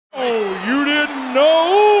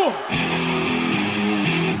know,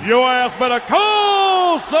 your ass better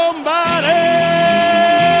call somebody.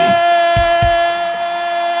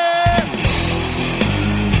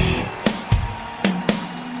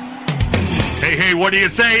 Hey, what do you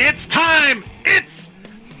say? It's time! It's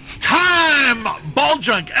time! Ball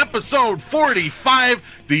Junk episode 45,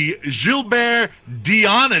 the Gilbert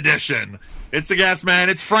Dion edition. It's the gas man.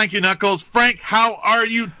 It's Frankie Knuckles. Frank, how are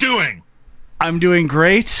you doing? I'm doing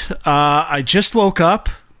great. I just woke up.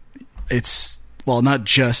 It's, well, not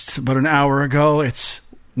just, about an hour ago. It's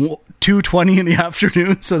 2:20 in the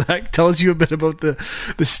afternoon, so that tells you a bit about the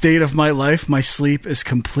state of my life. My sleep is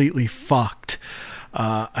completely fucked.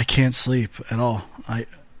 I can't sleep at all.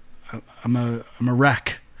 I'm a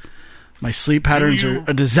wreck. My sleep patterns are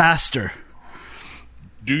a disaster.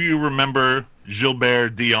 Do you remember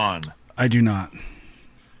Gilbert Dion? I do not.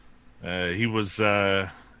 He was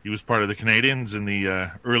part of the Canadiens in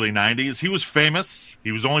the early 90s. He was famous.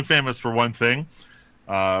 He was only famous for one thing.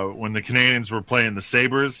 When the Canadiens were playing the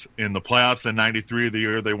Sabres in the playoffs in 93, the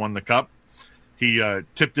year they won the Cup, he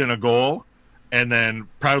tipped in a goal and then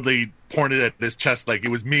proudly pointed at his chest like it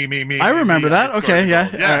was me. I remember that. Okay,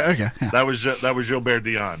 yeah. Okay. Yeah. That was Gilbert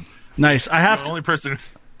Dion. Nice. The only person.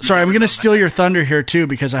 Sorry, I'm going to steal your thunder here too,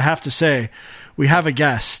 because I have to say we have a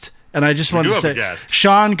guest. And I just wanted to say,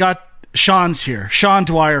 Sean's here. Sean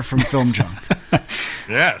Dwyer from Film Junk.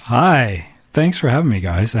 Yes. Hi. Thanks for having me,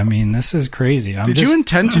 guys. I mean, this is crazy. Did you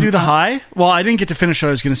intend to do the hi? Well, I didn't get to finish what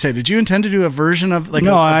I was going to say. Did you intend to do a version of, like,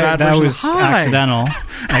 no, a bad that version was of hi? accidental.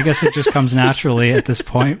 I guess it just comes naturally at this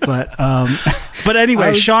point. But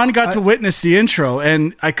anyway, Sean got to witness the intro,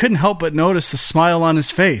 and I couldn't help but notice the smile on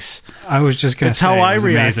his face. I was just going to say, it's how I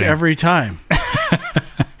react amazing. Every time.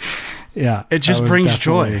 Yeah. It just brings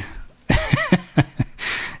joy.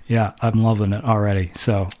 Yeah, I'm loving it already.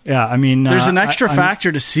 So, yeah, I mean... There's an extra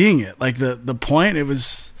factor to seeing it. Like, the point, it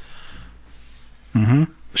was...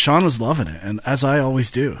 Mm-hmm. Sean was loving it, and as I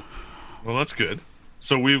always do. Well, that's good.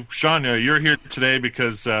 So, Sean, you're here today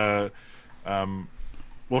because... well,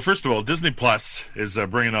 first of all, Disney Plus is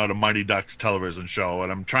bringing out a Mighty Ducks television show,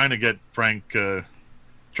 and I'm trying to get trying to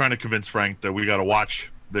convince Frank that we got to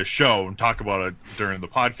watch this show and talk about it during the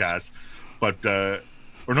podcast. But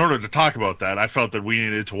in order to talk about that, I felt that we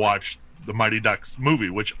needed to watch the Mighty Ducks movie,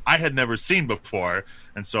 which I had never seen before.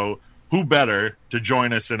 And so who better to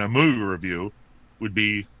join us in a movie review would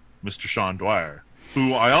be Mr. Sean Dwyer,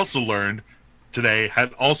 who I also learned today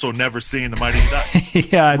had also never seen the Mighty Ducks.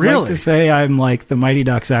 Yeah, I'd like to say I'm like the Mighty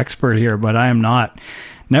Ducks expert here, but I am not.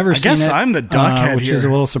 Never seen it. I guess I'm the duckhead which is a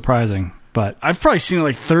little surprising. But I've probably seen it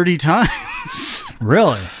like 30 times.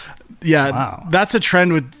 Really? Yeah, wow. That's a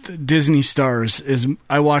trend with Disney stars. Is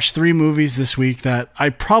I watched 3 movies this week that I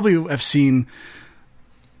probably have seen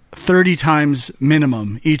 30 times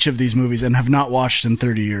minimum, each of these movies, and have not watched in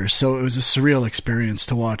 30 years. So it was a surreal experience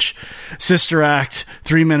to watch Sister Act,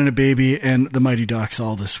 3 Men and a Baby, and The Mighty Ducks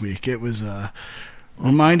all this week. It was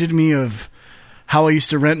reminded me of how I used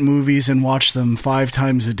to rent movies and watch them 5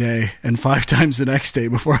 times a day and 5 times the next day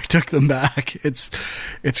before I took them back. It's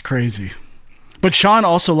crazy. But Sean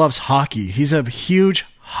also loves hockey. He's a huge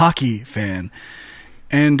hockey fan.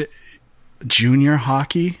 And junior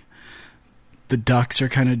hockey, the Ducks are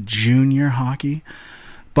kind of junior hockey.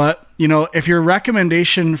 But, if your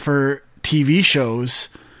recommendation for TV shows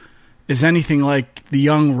is anything like The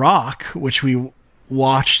Young Rock, which we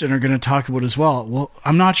watched and are going to talk about as well,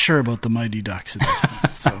 I'm not sure about the Mighty Ducks at this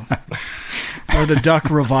point. So, or the Duck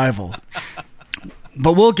Revival.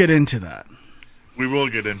 But we'll get into that. We will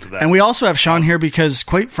get into that. And we also have Sean here because,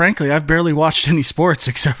 quite frankly, I've barely watched any sports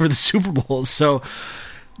except for the Super Bowls. So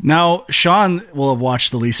now Sean will have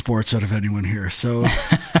watched the least sports out of anyone here. So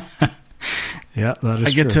yeah, that is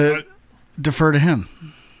I get to defer to him.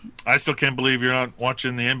 I still can't believe you're not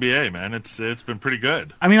watching the NBA, man. It's been pretty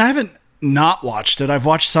good. I mean, I haven't not watched it. I've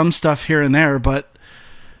watched some stuff here and there, but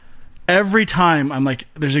every time I'm like,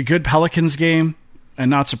 there's a good Pelicans game. And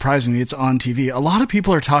not surprisingly, it's on TV. A lot of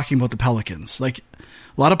people are talking about the Pelicans. Like,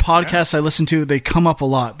 a lot of podcasts I listen to, they come up a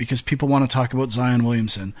lot because people want to talk about Zion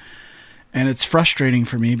Williamson. And it's frustrating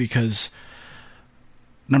for me because,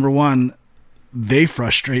 number one, they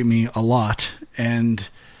frustrate me a lot. And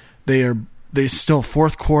they still,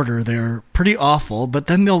 fourth quarter, they're pretty awful. But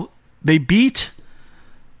then they beat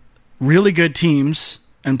really good teams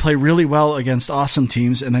and play really well against awesome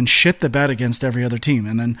teams and then shit the bed against every other team.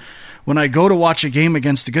 And then when I go to watch a game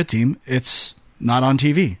against a good team, it's not on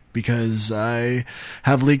TV because I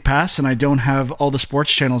have League Pass and I don't have all the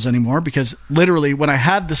sports channels anymore, because literally when I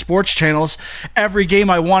had the sports channels, every game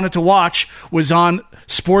I wanted to watch was on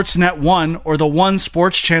Sportsnet 1 or the one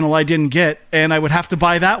sports channel I didn't get, and I would have to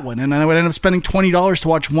buy that one, and then I would end up spending $20 to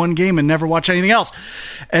watch one game and never watch anything else.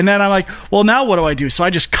 And then I'm like, well, now what do I do? So I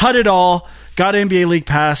just cut it all, got NBA League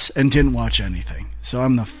Pass, and didn't watch anything. So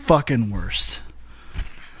I'm the fucking worst.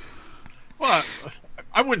 Well,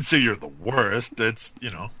 I wouldn't say you're the worst. It's,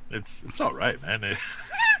 it's all right, man.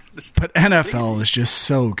 But NFL is just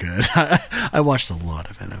so good. I watched a lot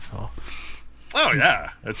of NFL. Oh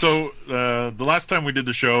yeah. And so the last time we did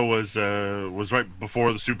the show was right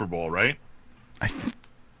before the Super Bowl, right?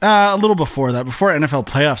 A little before that, before NFL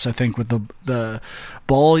playoffs, I think, with the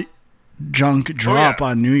ball junk drop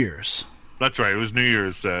on New Year's. That's right. It was New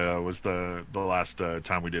Year's. Was the last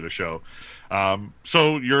time we did a show.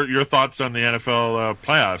 So your thoughts on the NFL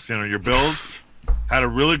playoffs? Your Bills had a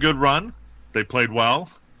really good run. They played well.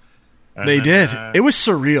 They did. It was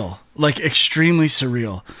surreal, like extremely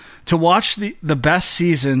surreal, to watch the best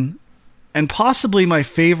season and possibly my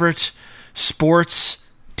favorite sports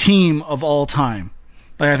team of all time.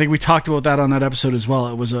 Like, I think we talked about that on that episode as well.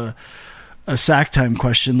 It was a sack time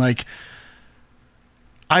question. Like,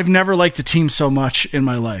 I've never liked a team so much in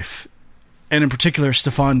my life, and in particular,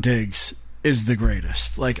 Stephon Diggs is the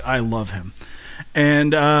greatest. Like, I love him.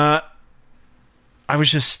 And I was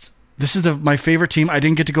just, this is my favorite team. I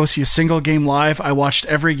didn't get to go see a single game live. I watched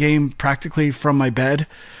every game practically from my bed,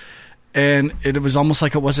 and it was almost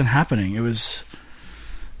like it wasn't happening. It was,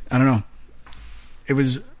 I don't know. It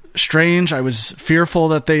was strange. I was fearful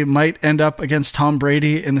that they might end up against Tom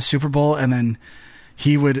Brady in the Super Bowl, and then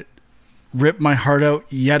he would rip my heart out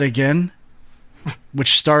yet again,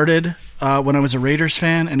 which started when I was a Raiders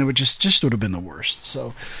fan, and it would just would have been the worst.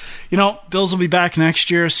 So, Bills will be back next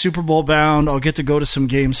year, Super Bowl bound. I'll get to go to some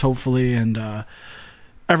games, hopefully, and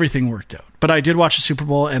everything worked out. But I did watch the Super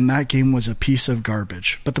Bowl, and that game was a piece of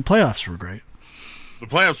garbage. But the playoffs were great. The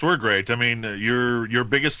playoffs were great. I mean, your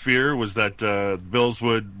biggest fear was that the Bills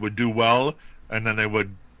would do well, and then they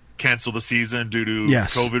would cancel the season due to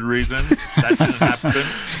COVID reasons. That didn't happen.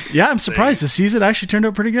 Yeah, I'm surprised. The season actually turned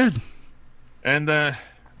out pretty good. And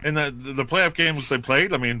in the playoff games they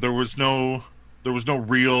played, I mean, there was no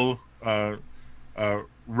real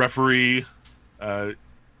referee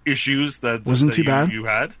issues that wasn't too bad. You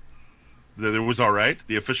had. There was all right.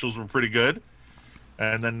 The officials were pretty good,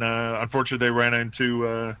 and then unfortunately they ran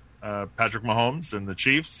into Patrick Mahomes and the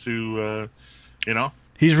Chiefs, who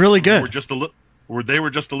he's really good. They were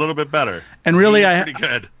just a little bit better. And really, pretty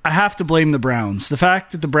good. I have to blame the Browns. The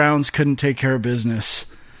fact that the Browns couldn't take care of business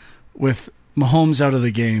with Mahomes out of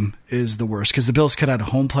the game is the worst, because the Bills could have had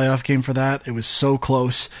a home playoff game for that. It was so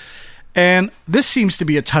close. And this seems to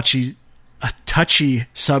be a touchy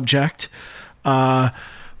subject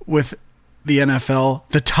with the NFL,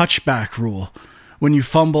 the touchback rule, when you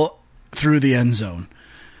fumble through the end zone.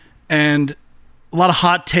 And a lot of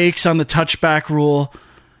hot takes on the touchback rule.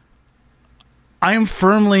 I am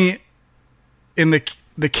firmly in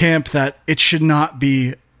the camp that it should not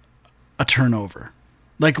be a turnover.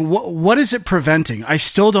 Like, what is it preventing? I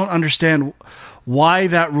still don't understand why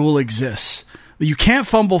that rule exists. You can't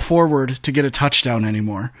fumble forward to get a touchdown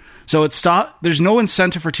anymore. So there's no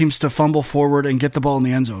incentive for teams to fumble forward and get the ball in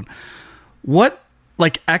the end zone. What,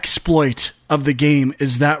 exploit of the game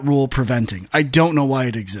is that rule preventing? I don't know why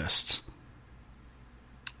it exists.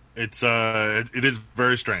 It is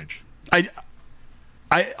very strange.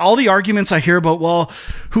 All the arguments I hear about, well,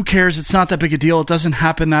 who cares? It's not that big a deal. It doesn't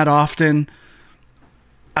happen that often.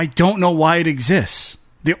 I don't know why it exists.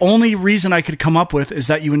 The only reason I could come up with is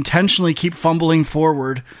that you intentionally keep fumbling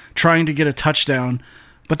forward, trying to get a touchdown,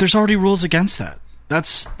 but there's already rules against that.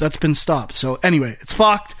 That's been stopped. So anyway, it's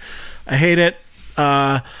fucked. I hate it.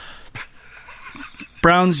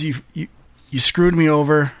 Browns, you screwed me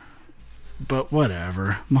over, but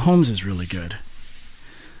whatever. Mahomes is really good.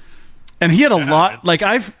 And he had a lot,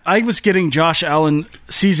 I was getting Josh Allen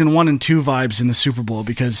season 1 and 2 vibes in the Super Bowl,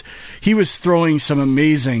 because he was throwing some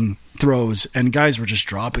amazing throws and guys were just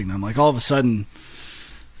dropping them. Like, all of a sudden,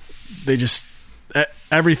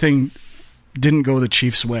 everything didn't go the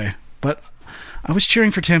Chiefs' way. But I was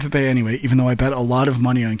cheering for Tampa Bay anyway, even though I bet a lot of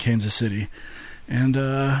money on Kansas City. And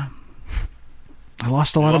I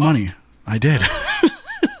lost a lot of money. I did.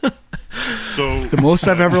 So the most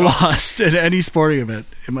I've ever lost in any sporting event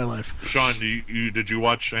in my life. Sean, did you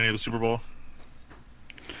watch any of the Super Bowl?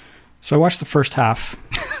 So I watched the first half.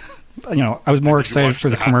 I was more excited for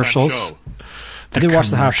the commercials. I did watch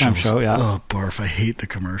the halftime show, yeah. Oh, barf, I hate the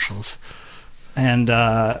commercials. And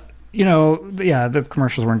the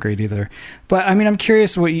commercials weren't great either. But I mean, I'm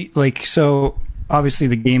curious what you like. So obviously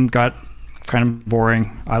the game got kind of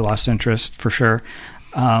boring. I lost interest for sure.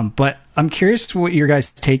 But I'm curious what your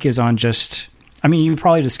guys' take is on just, I mean, you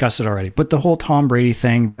probably discussed it already, but the whole Tom Brady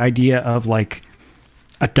thing, idea of like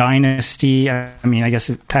a dynasty. I mean, I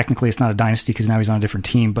guess technically it's not a dynasty because now he's on a different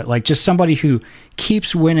team, but like just somebody who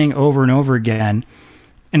keeps winning over and over again.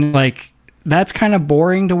 And like, that's kind of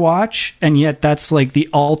boring to watch. And yet that's like the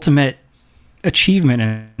ultimate achievement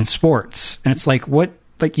in sports. And it's like,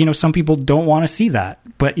 some people don't want to see that,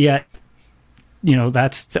 but yet,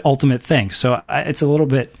 that's the ultimate thing. So it's a little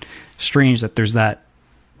bit strange that there's that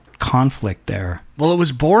conflict there. Well, it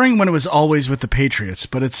was boring when it was always with the Patriots,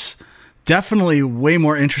 but it's definitely way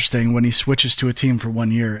more interesting when he switches to a team for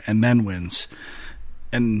 1 year and then wins.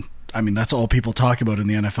 And I mean, that's all people talk about in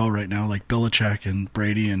the NFL right now, like Belichick and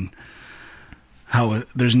Brady, and how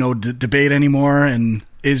there's no debate anymore. And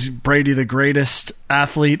is Brady the greatest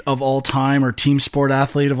athlete of all time or team sport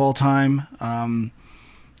athlete of all time?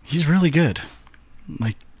 He's really good.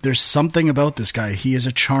 Like, there's something about this guy. He is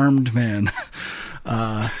a charmed man.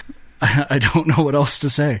 I don't know what else to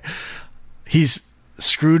say. He's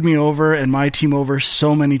screwed me over and my team over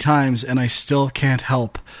so many times, and I still can't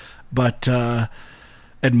help but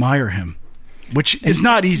admire him, which is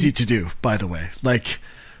not easy to do, by the way. Like,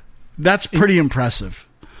 that's pretty impressive.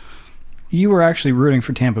 You were actually rooting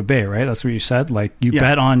for Tampa Bay, right? That's what you said? Like, you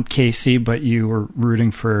bet on KC, but you were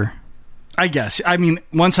rooting for... I guess. I mean,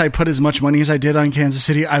 once I put as much money as I did on Kansas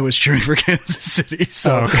City, I was cheering for Kansas City.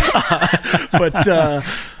 So, but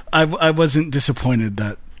I wasn't disappointed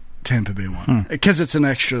that Tampa Bay won, because it's an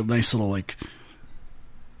extra nice little like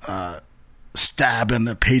stab in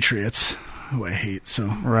the Patriots, who I hate. So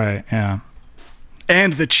right, yeah,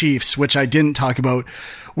 and the Chiefs, which I didn't talk about,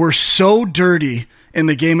 were so dirty in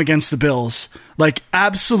the game against the Bills, like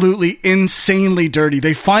absolutely insanely dirty.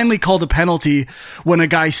 They finally called a penalty when a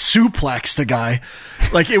guy suplexed a guy.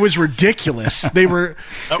 Like, it was ridiculous.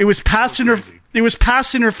 It was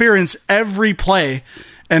pass interference every play.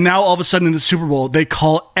 And now all of a sudden in the Super Bowl, they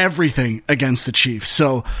call everything against the Chiefs.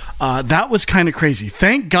 So that was kind of crazy.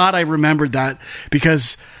 Thank God I remembered that,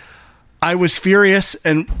 because I was furious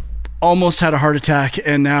and almost had a heart attack.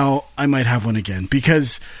 And now I might have one again,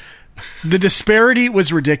 because the disparity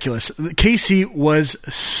was ridiculous. KC was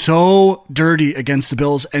so dirty against the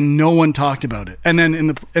Bills, and no one talked about it. And then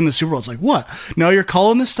in the Super Bowl, it's like, what? Now you're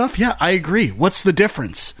calling this stuff? Yeah, I agree. What's the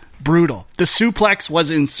difference? Brutal. The suplex was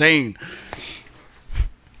insane.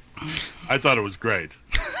 I thought it was great.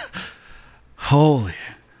 Holy.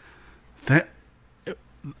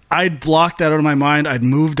 I'd blocked that out of my mind. I'd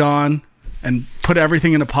moved on and put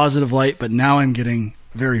everything in a positive light, but now I'm getting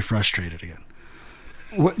very frustrated again.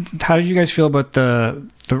 How did you guys feel about the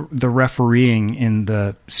refereeing in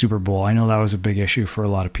the Super Bowl? I know that was a big issue for a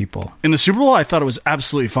lot of people. In the Super Bowl, I thought it was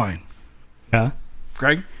absolutely fine. Yeah?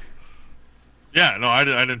 Greg? Yeah, no, I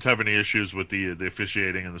didn't have any issues with the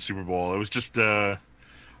officiating in the Super Bowl. It was just, the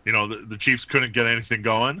Chiefs couldn't get anything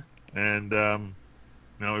going, and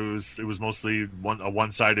it was mostly a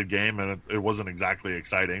one-sided game, and it wasn't exactly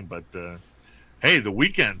exciting. But hey, the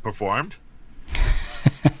Weeknd performed.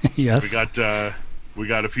 Yes, we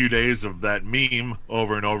got a few days of that meme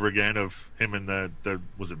over and over again of him in the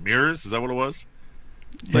was it mirrors? Is that what it was?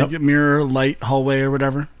 Like mirror light hallway or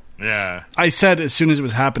whatever. Yeah. I said as soon as it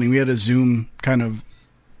was happening, we had a Zoom kind of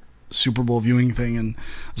Super Bowl viewing thing, and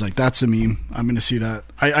I was like, that's a meme. I'm going to see that.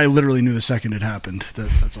 I literally knew the second it happened.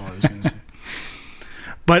 That's all I was going to say.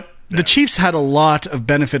 But the Chiefs had a lot of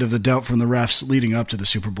benefit of the doubt from the refs leading up to the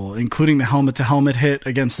Super Bowl, including the helmet-to-helmet hit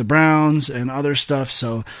against the Browns and other stuff.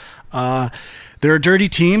 So they're a dirty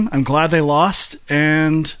team. I'm glad they lost,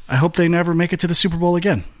 and I hope they never make it to the Super Bowl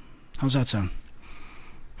again. How's that sound?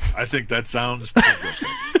 I think that sounds terrific.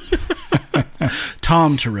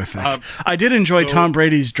 Tom terrific. I did enjoy Tom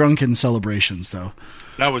Brady's drunken celebrations, though.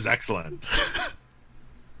 That was excellent.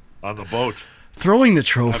 On the boat. Throwing the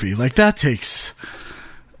trophy, like that takes...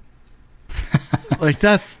 like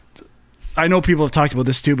that... I know people have talked about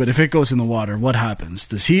this too, but if it goes in the water, what happens?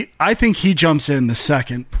 I think he jumps in the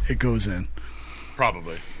second it goes in.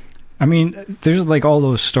 Probably. I mean, there's like all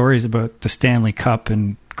those stories about the Stanley Cup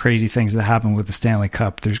and crazy things that happen with the Stanley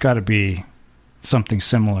Cup. There's got to be something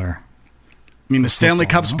similar. I mean, the Stanley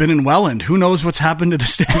Cup's been in Welland. Who knows what's happened to the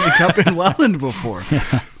Stanley Cup in Welland before?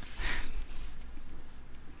 Yeah.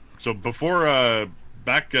 So before,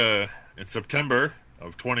 back in September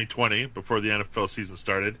of 2020, before the NFL season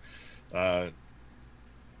started,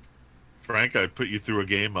 Frank, I put you through a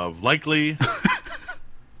game of likely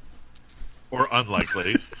or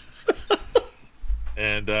unlikely.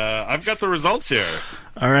 And I've got the results here.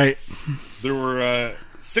 All right. There were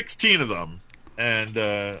 16 of them. And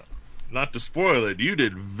not to spoil it, you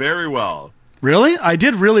did very well. Really? I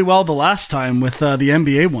did really well the last time with the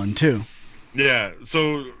NBA one, too. Yeah,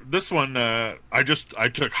 so this one, I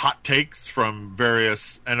took hot takes from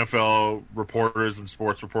various NFL reporters and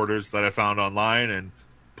sports reporters that I found online and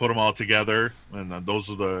put them all together, and those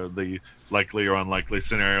are the likely or unlikely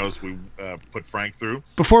scenarios we put Frank through.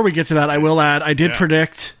 Before we get to that, I will add, I did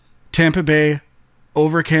predict Tampa Bay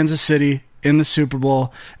over Kansas City in the Super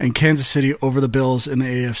Bowl and Kansas City over the Bills in the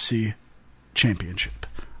AFC Championship.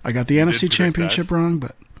 I got the NFC Championship wrong,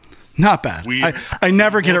 but... Not bad. I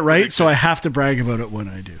never get it right, so I have to brag about it when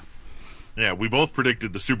I do. Yeah, we both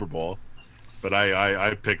predicted the Super Bowl, but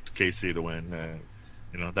I picked KC to win.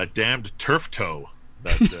 That damned turf toe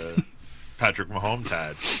that Patrick Mahomes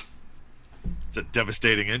had. It's a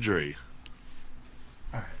devastating injury.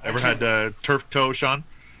 Ever had turf toe, Sean?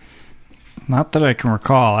 Not that I can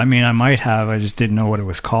recall. I mean, I might have. I just didn't know what it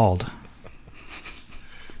was called.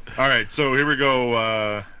 All right, so here we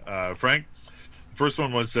go, Frank. First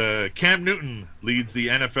one was Cam Newton leads the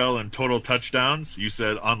NFL in total touchdowns. You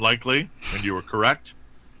said unlikely, and you were correct.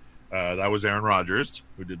 That was Aaron Rodgers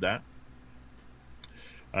who did that.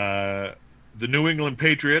 The New England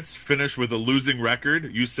Patriots finished with a losing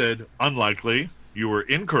record. You said unlikely. You were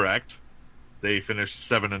incorrect. They finished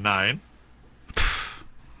 7-9.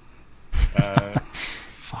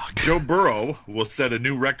 Joe Burrow will set a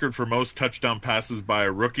new record for most touchdown passes by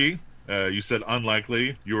a rookie. You said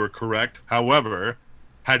unlikely. You were correct. However,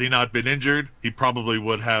 had he not been injured, he probably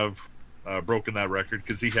would have broken that record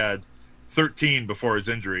because he had 13 before his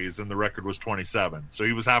injuries, and the record was 27. So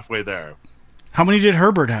he was halfway there. How many did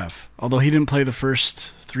Herbert have? Although he didn't play the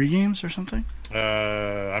first 3 games or something?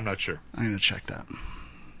 I'm not sure. I'm going to check that.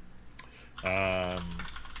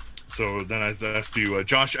 So then I asked you,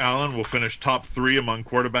 Josh Allen will finish top 3 among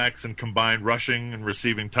quarterbacks in combined rushing and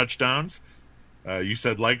receiving touchdowns. You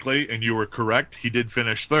said likely, and you were correct. He did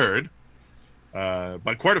finish 3rd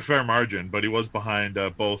by quite a fair margin, but he was behind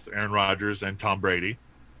both Aaron Rodgers and Tom Brady.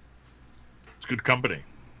 It's good company.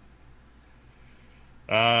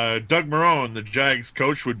 Doug Marrone, the Jags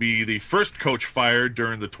coach, would be the first coach fired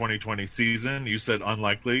during the 2020 season. You said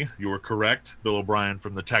unlikely. You were correct. Bill O'Brien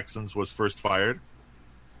from the Texans was first fired.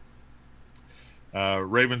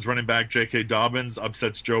 Ravens running back J.K. Dobbins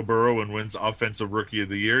upsets Joe Burrow and wins Offensive Rookie of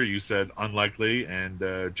the Year. You said unlikely,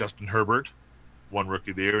 and Justin Herbert won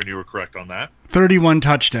Rookie of the Year, and you were correct on that. 31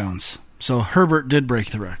 touchdowns. So Herbert did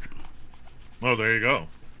break the record. Oh, there you go.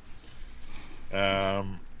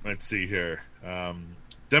 Let's see here.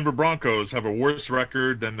 Denver Broncos have a worse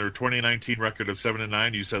record than their 2019 record of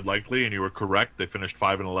 7-9. You said likely, and you were correct. They finished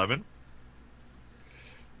 5-11.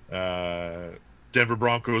 Denver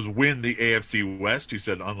Broncos win the AFC West. You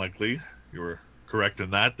said unlikely. You were correct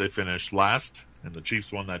in that. They finished last, and the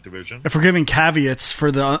Chiefs won that division. If we're giving caveats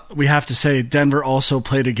we have to say Denver also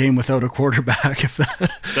played a game without a quarterback.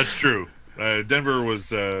 That's true. Denver was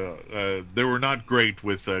they were not great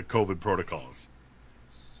with COVID protocols.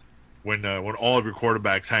 When all of your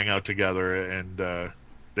quarterbacks hang out together and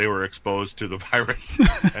they were exposed to the virus,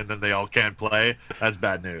 and then they all can't play, that's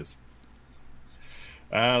bad news.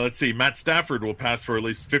 Let's see. Matt Stafford will pass for at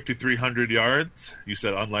least 5,300 yards. You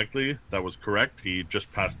said unlikely. That was correct. He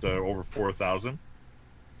just passed over 4,000.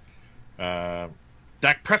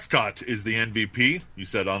 Dak Prescott is the MVP. You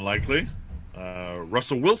said unlikely.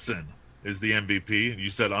 Russell Wilson is the MVP. You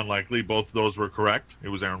said unlikely. Both of those were correct. It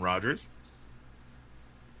was Aaron Rodgers.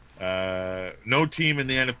 No team in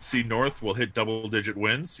the NFC North will hit double-digit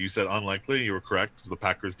wins. You said unlikely. You were correct, because the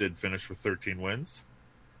Packers did finish with 13 wins.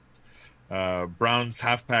 Browns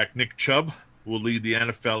halfback Nick Chubb will lead the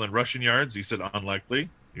NFL in rushing yards. You said unlikely.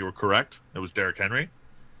 You were correct. It was Derrick Henry.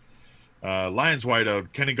 Lions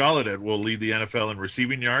wideout Kenny Golladay will lead the NFL in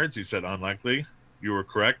receiving yards. You said unlikely. You were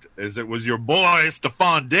correct, as it was your boy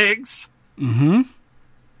Stephon Diggs. Mm-hmm.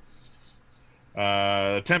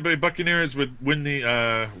 Tampa Bay Buccaneers would win the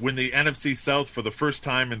NFC South for the first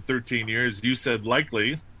time in 13 years. You said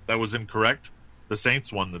likely. That was incorrect. The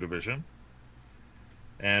Saints won the division.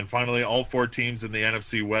 And finally, all 4 teams in the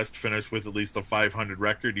NFC West finished with at least a 500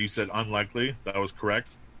 record. You said unlikely. That was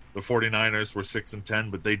correct. The 49ers were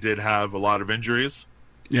 6-10, but they did have a lot of injuries.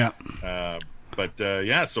 Yeah.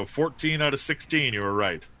 So 14 out of 16, you were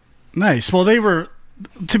right. Nice. Well, they were,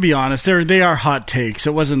 to be honest, they are hot takes.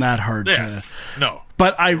 It wasn't that hard. Yes. No.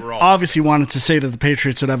 But I obviously wanted to say that the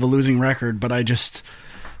Patriots would have a losing record, but I just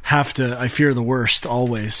I fear the worst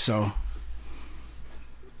always, so...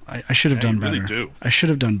 I should have done better. Really do. I should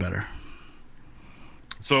have done better.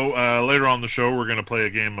 So later on the show, we're going to play a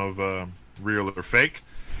game of real or fake.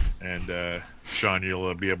 And Sean,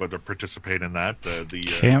 you'll be able to participate in that.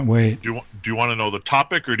 Can't wait. Do you want to know the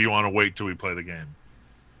topic, or do you want to wait till we play the game?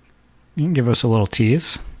 You can give us a little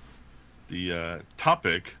tease. The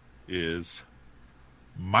topic is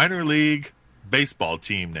minor league baseball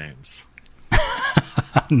team names.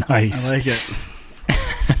 Nice. I like it.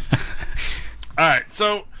 All right,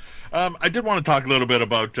 so I did want to talk a little bit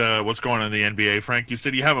about what's going on in the NBA. Frank, you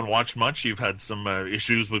said you haven't watched much. You've had some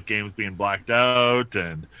issues with games being blacked out,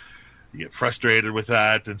 and you get frustrated with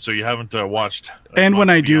that, and so you haven't watched. And when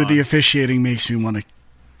I do, the officiating makes me want to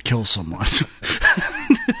kill someone.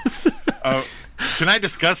 Can I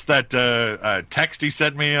discuss that text you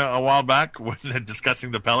sent me a while back when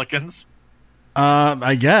discussing the Pelicans?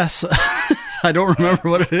 I guess. I don't remember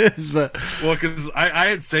what it is, but... Well, because I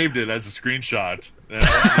had saved it as a screenshot, and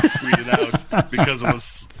I wanted to tweet it out because it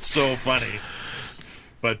was so funny.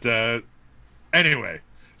 But anyway,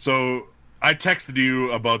 so I texted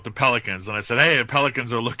you about the Pelicans, and I said, hey, the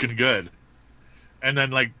Pelicans are looking good. And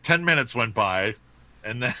then like 10 minutes went by,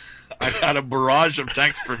 and then I got a barrage of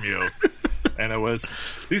text from you. And it was,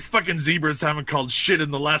 these fucking zebras haven't called shit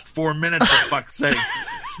in the last 4 minutes, for fuck's sakes.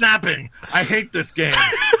 Snapping. I hate this game.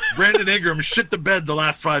 Brandon Ingram shit the bed the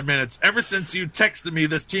last 5 minutes. Ever since you texted me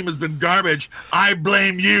this team has been garbage, I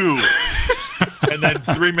blame you. And then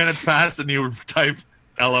 3 minutes passed and you typed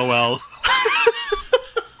LOL.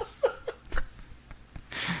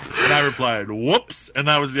 And I replied, whoops, and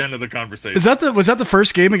that was the end of the conversation. Was that the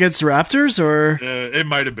first game against the Raptors, or? It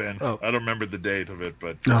might have been. Oh. I don't remember the date of it,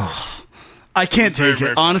 but... I can't take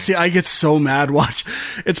very it. Honestly, I get so mad.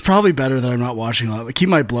 It's probably better that I'm not watching a lot. But keep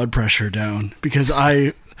my blood pressure down, because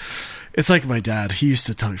it's like my dad. He used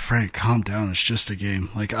to tell me, Frank, calm down. It's just a game.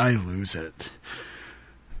 Like, I lose it.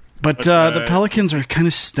 But the Pelicans are kind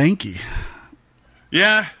of stanky.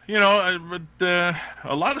 Yeah, but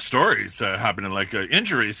a lot of stories happening. Like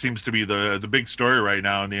injuries seems to be the big story right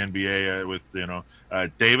now in the NBA with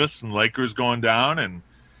Davis and Lakers going down, and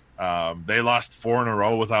they lost 4 in a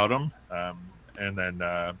row without him. And then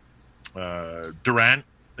Durant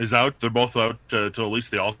is out. They're both out till at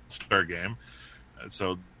least the All-Star game.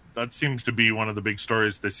 So that seems to be one of the big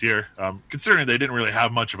stories this year, considering they didn't really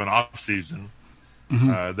have much of an off-season.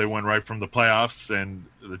 Mm-hmm. They went right from the playoffs and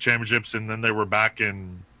the championships, and then they were back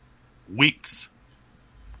in weeks.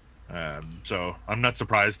 So I'm not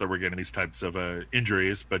surprised that we're getting these types of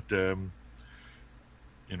injuries, but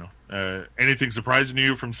anything surprising to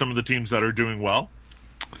you from some of the teams that are doing well?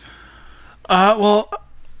 Well,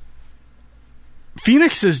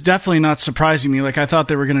 Phoenix is definitely not surprising me. Like, I thought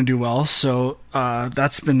they were going to do well, so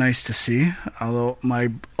that's been nice to see. Although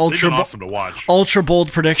my awesome to watch. ultra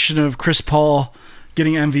bold prediction of Chris Paul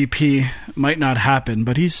getting MVP might not happen,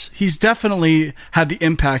 but he's definitely had the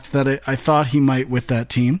impact that I thought he might with that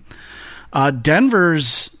team.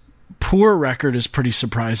 Denver's poor record is pretty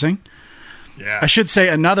surprising. Yeah. I should say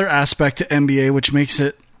another aspect to NBA, which makes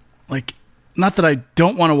it like, not that I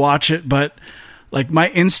don't want to watch it, but like my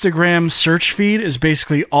Instagram search feed is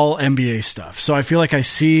basically all NBA stuff. So I feel like I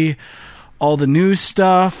see all the news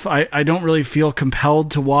stuff. I don't really feel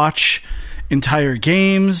compelled to watch entire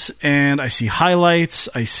games, and I see highlights.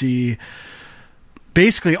 I see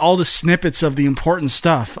basically all the snippets of the important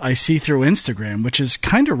stuff I see through Instagram, which is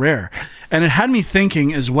kind of rare. And it had me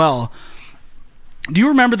thinking as well. Do you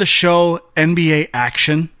remember the show NBA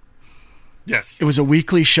Action? Yes. It was a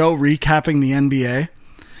weekly show recapping the NBA.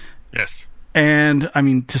 Yes. And, I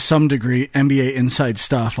mean, to some degree, NBA Inside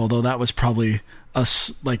Stuff, although that was probably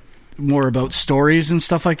us, like, more about stories and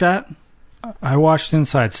stuff like that. I watched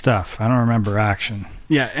Inside Stuff. I don't remember Action.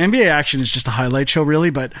 Yeah, NBA Action is just a highlight show, really,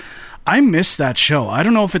 but I miss that show. I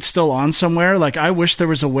don't know if it's still on somewhere. Like, I wish there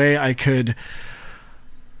was a way I could...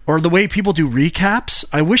 Or the way people do recaps.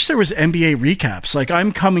 I wish there was NBA recaps. Like,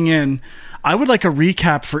 I'm coming in... I would like a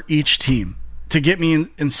recap for each team to get me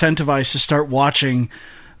incentivized to start watching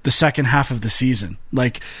the second half of the season.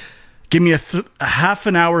 Like, give me a half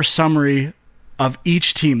an hour summary of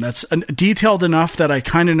each team that's detailed enough that I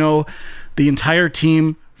kind of know the entire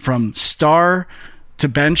team from star to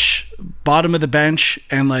bench, bottom of the bench,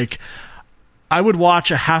 and like I would watch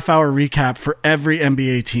a half hour recap for every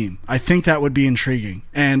NBA team. I think that would be intriguing,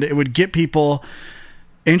 and it would get people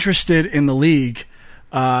interested in the league.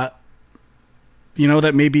 That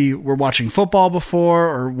maybe we're watching football before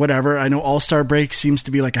or whatever. I know All-Star break seems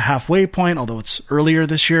to be like a halfway point, although it's earlier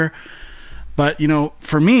this year. But,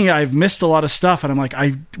 for me, I've missed a lot of stuff, and I'm like,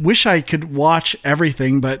 I wish I could watch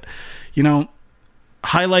everything, but,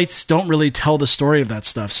 highlights don't really tell the story of that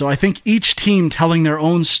stuff. So I think each team telling their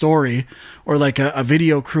own story, or like a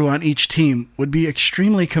video crew on each team, would be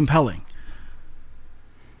extremely compelling.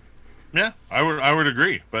 Yeah, I would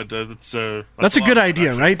agree, but that's a good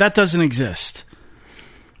idea, right? That doesn't exist.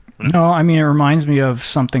 No, I mean, it reminds me of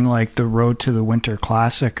something like the Road to the Winter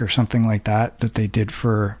Classic or something like that they did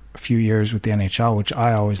for a few years with the NHL, which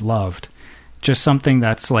I always loved. Just something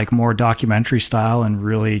that's like more documentary style and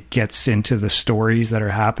really gets into the stories that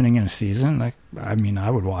are happening in a season. Like, I mean,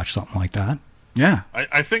 I would watch something like that. Yeah,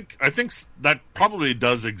 I think that probably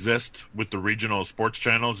does exist with the regional sports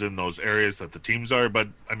channels in those areas that the teams are. But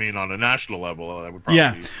I mean, on a national level, I would probably.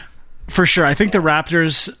 Yeah. For sure. I think the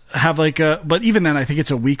Raptors have but even then, I think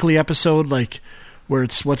it's a weekly episode, like where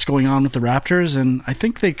it's what's going on with the Raptors. And I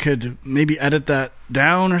think they could maybe edit that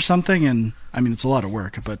down or something. And I mean, it's a lot of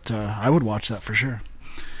work, but I would watch that for sure.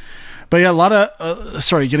 But yeah, a lot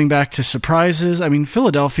of, getting back to surprises. I mean,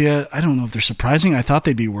 Philadelphia, I don't know if they're surprising. I thought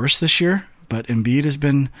they'd be worse this year, but Embiid has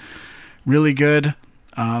been really good.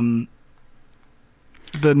 The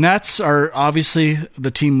Nets are obviously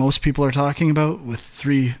the team most people are talking about with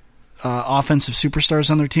 3 offensive superstars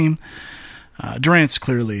on their team. Durant's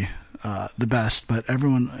clearly the best, but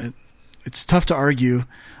it's tough to argue.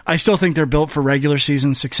 I still think they're built for regular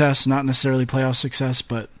season success, not necessarily playoff success,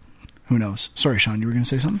 but who knows? Sorry, Sean, you were going to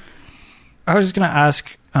say something? I was just going to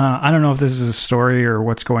ask, I don't know if this is a story or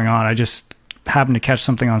what's going on. I just happened to catch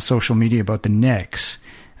something on social media about the Knicks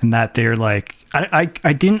and that they're like, I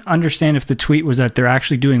didn't understand if the tweet was that they're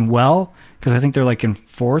actually doing well, because I think they're like in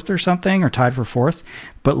 4th or something, or tied for 4th.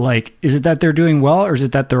 But like, is it that they're doing well, or is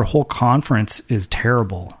it that their whole conference is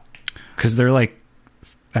terrible? Because they're like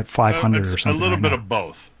at 500 or something. A little bit of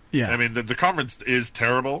both. Yeah, I mean the conference is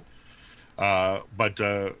terrible, but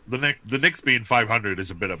the Knicks being 500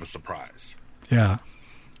 is a bit of a surprise. Yeah,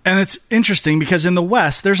 and it's interesting because in the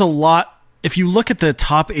West, there's a lot. If you look at the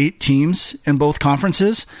top 8 teams in both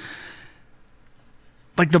conferences,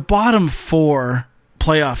 like the bottom 4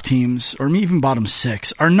 playoff teams, or even bottom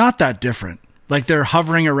 6, are not that different. Like they're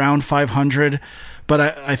hovering around 500, but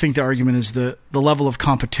I think the argument is the level of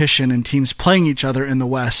competition and teams playing each other in the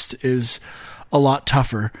West is a lot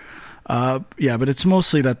tougher. Yeah, but it's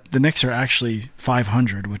mostly that the Knicks are actually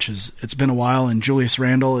 500, which is, it's been a while, and Julius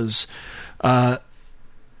Randle is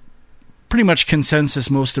pretty much consensus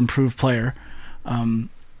most improved player. And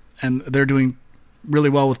they're doing really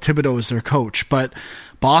well with Thibodeau as their coach. But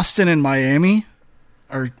Boston and Miami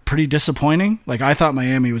are pretty disappointing. Like, I thought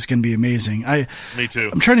Miami was going to be amazing. Me too.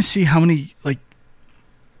 I'm trying to see how many, like,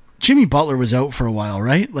 Jimmy Butler was out for a while,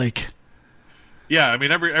 right? Like, yeah, I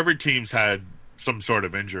mean, every team's had some sort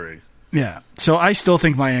of injury. Yeah, so I still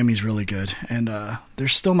think Miami's really good, and they're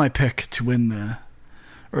still my pick to win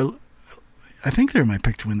I think they're my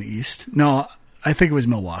pick to win the East. No, I think it was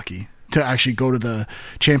Milwaukee to actually go to the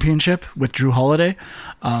championship with Drew Holiday.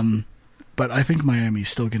 But I think Miami's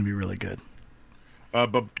still going to be really good.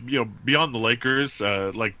 But beyond the Lakers,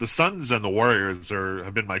 like the Suns and the Warriors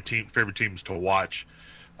have been my favorite teams to watch.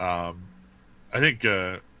 I think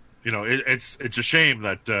it's a shame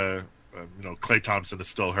that Klay Thompson is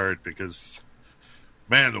still hurt, because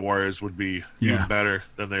man, the Warriors would be even better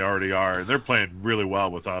than they already are, and they're playing really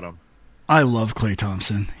well without him. I love Klay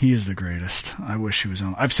Thompson. He is the greatest. I wish he was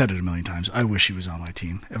on. I've said it a million times. I wish he was on my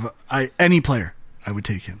team. If any player, I would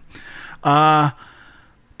take him. But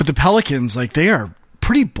the Pelicans, like, they are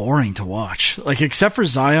pretty boring to watch. Like, except for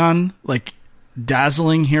Zion, like,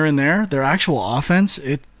 dazzling here and there, their actual offense,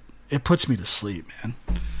 it puts me to sleep, man.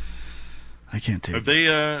 I can't take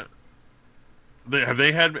it. Have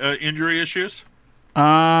they had injury issues?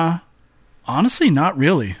 Honestly, not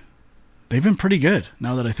really. They've been pretty good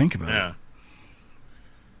now that I think about it.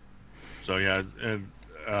 So and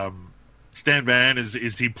Stan Van,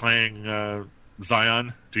 is he playing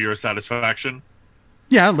Zion to your satisfaction?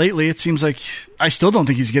 Yeah, lately it seems like I still don't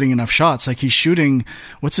think he's getting enough shots. Like, he's shooting,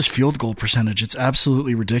 what's his field goal percentage? It's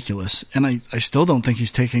absolutely ridiculous, and I still don't think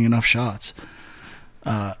he's taking enough shots.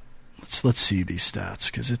 Let's see these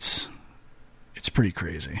stats, because it's pretty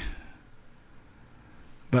crazy.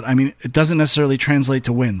 But I mean, it doesn't necessarily translate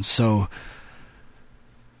to wins, so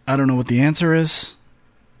I don't know what the answer is.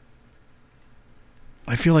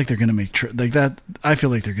 I feel like they're going to make I feel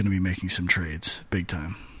like they're going to be making some trades big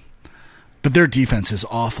time. But their defense is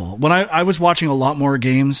awful. When I was watching a lot more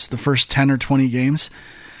games, the first 10 or 20 games,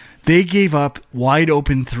 they gave up wide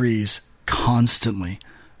open threes constantly.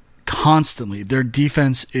 Constantly. Their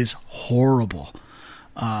defense is horrible.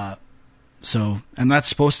 And that's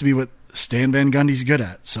supposed to be what Stan Van Gundy's good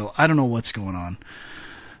at. So I don't know what's going on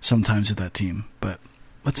sometimes with that team. But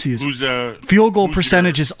let's see. His field goal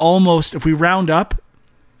percentage is almost, if we round up,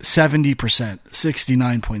 70%,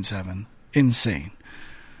 69.7. Insane.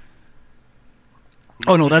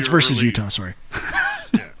 Oh, no, that's versus Utah, sorry.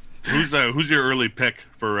 Yeah. Who's your early pick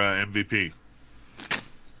for MVP?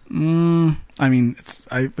 I mean,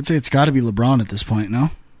 I would say it's got to be LeBron at this point, no?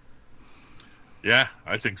 Yeah,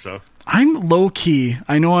 I think so. I'm low-key.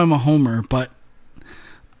 I know I'm a homer, but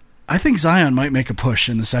I think Zion might make a push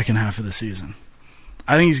in the second half of the season.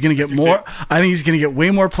 I think he's going to get more. I think he's going to get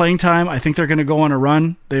way more playing time. I think they're going to go on a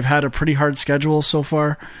run. They've had a pretty hard schedule so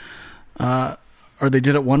far, or they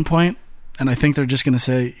did at one point, and I think they're just going to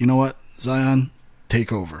say, you know what, Zion,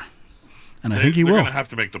 take over. And I think he will. They're going to have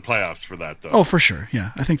to make the playoffs for that, though. Oh, for sure. Yeah,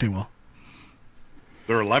 I think they will.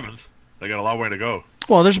 They're 11th. They got a long way to go.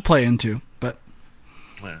 Well, there's a play-in, too, but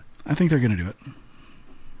yeah. I think they're going to do it.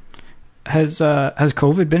 Has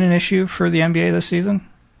COVID been an issue for the NBA this season?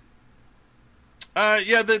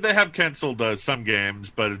 Yeah, they have canceled some games,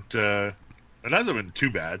 but it hasn't been too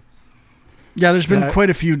bad. Yeah, there's been quite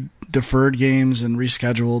a few deferred games and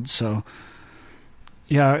rescheduled, so...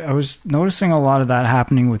 Yeah, I was noticing a lot of that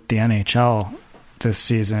happening with the NHL this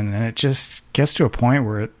season, and it just gets to a point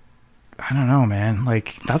where I don't know, man.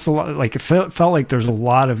 Like, that's a lot. Like, it felt like there's a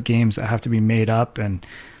lot of games that have to be made up, and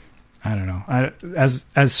I don't know.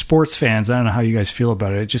 As sports fans, I don't know how you guys feel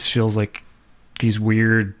about it. It just feels like these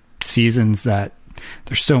weird seasons that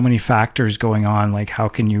there's so many factors going on. Like, how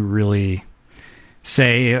can you really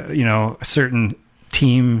say, a certain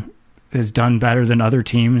team has done better than other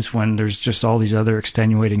teams when there's just all these other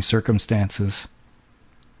extenuating circumstances?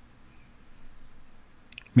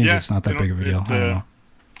 Maybe it's not that big of a deal. I don't know.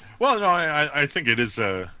 Well, no, I think it is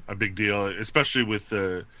a big deal, especially with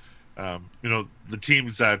the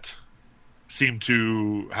teams that seem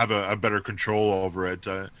to have a better control over it.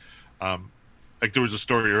 Like there was a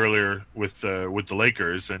story earlier with the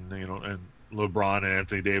Lakers, and and LeBron and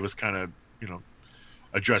Anthony Davis kind of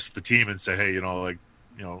addressed the team and said, hey,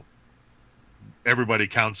 everybody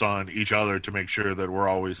counts on each other to make sure that we're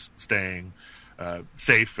always staying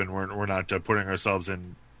safe and we're not putting ourselves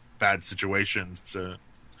in bad situations.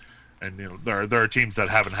 And there are teams that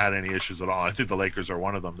haven't had any issues at all. I think the Lakers are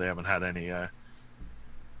one of them. They haven't had any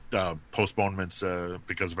postponements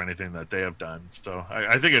because of anything that they have done. So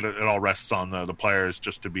I think it all rests on the players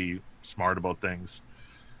just to be smart about things.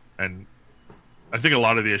 And I think a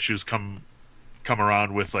lot of the issues come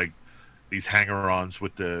around with like these hanger-ons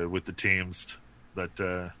with the teams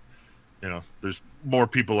that there's more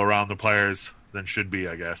people around the players than should be,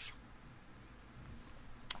 I guess.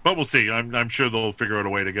 But we'll see. I'm sure they'll figure out a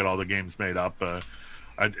way to get all the games made up.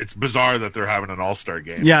 It's bizarre that they're having an all-star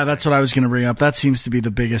game. Yeah, that's what I was going to bring up. That seems to be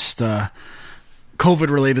the biggest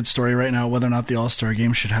COVID-related story right now, whether or not the all-star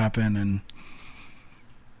game should happen. And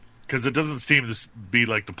because it doesn't seem to be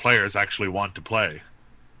like the players actually want to play.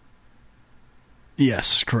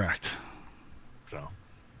 Yes, correct. So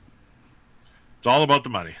it's all about the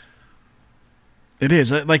money. It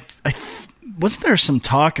is. Wasn't there some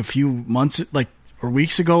talk a few months or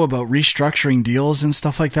weeks ago about restructuring deals and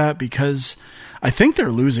stuff like that? Because I think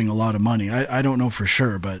they're losing a lot of money. I don't know for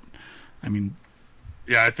sure, but I mean...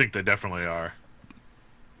 Yeah, I think they definitely are.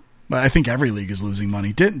 But I think every league is losing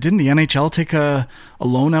money. Didn't the NHL take a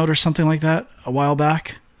loan out or something like that a while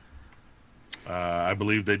back? I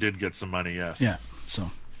believe they did get some money, yes. Yeah,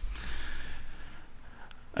 so...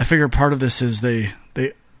 I figure part of this is they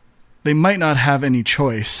might not have any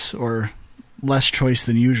choice or less choice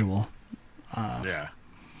than usual. Yeah.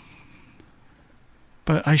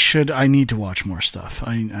 But I need to watch more stuff.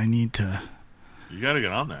 I need to... You got to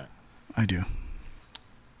get on that. I do.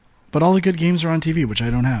 But all the good games are on TV, which I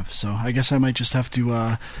don't have. So I guess I might just have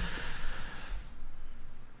to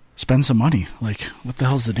spend some money. Like, what the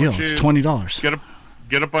hell's the deal? It's $20.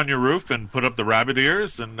 Get up on your roof and put up the rabbit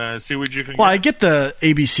ears and see what you can get. Well, I get the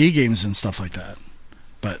ABC games and stuff like that.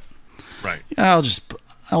 But right. Yeah,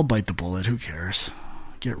 I'll bite the bullet. Who cares?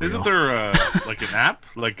 Get real. Isn't there like an app?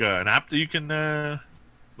 Like an app that you can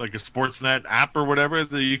like a Sportsnet app or whatever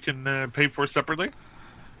that you can pay for separately?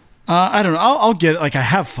 I don't know. I'll get I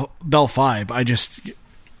have Bell Fibe. I just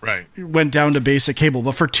went down to basic cable,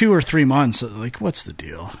 but for 2 or 3 months, what's the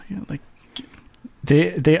deal?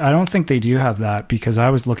 They I don't think they do have that, because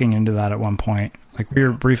I was looking into that at one point. Like, we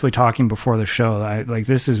were briefly talking before the show.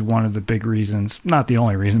 This is one of the big reasons, not the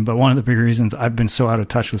only reason, but one of the big reasons I've been so out of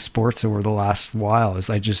touch with sports over the last while is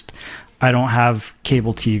I don't have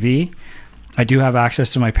cable TV. I do have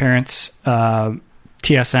access to my parents'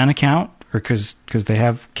 TSN account, or because they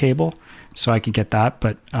have cable, so I could get that.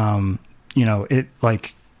 But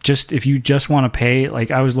just if you just want to pay,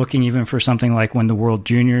 I was looking even for something like when the World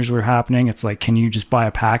Juniors were happening, it's like, can you just buy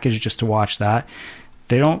a package just to watch that?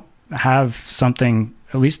 They don't have something,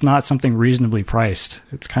 at least not something reasonably priced.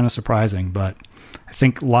 It's kind of surprising, but I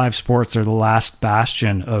think live sports are the last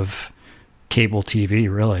bastion of cable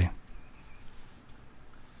TV, really.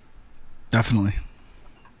 Definitely.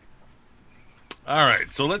 All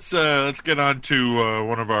right, so let's get on to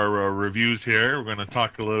one of our reviews here. We're going to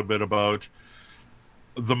talk a little bit about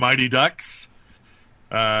The Mighty Ducks,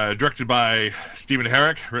 directed by Stephen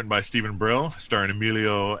Herrick, written by Stephen Brill, starring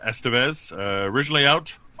Emilio Estevez. Originally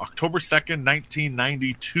out October 2nd,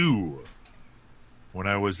 1992, when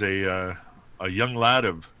I was a young lad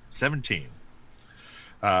of 17.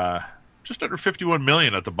 Just under 51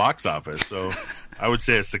 million at the box office, so I would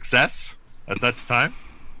say a success at that time.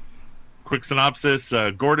 Quick synopsis,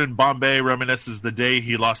 Gordon Bombay reminisces the day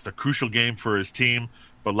he lost a crucial game for his team,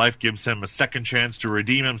 but life gives him a second chance to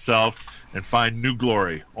redeem himself and find new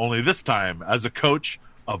glory, only this time as a coach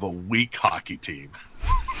of a weak hockey team.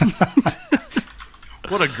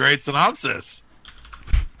 What a great synopsis.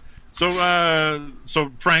 So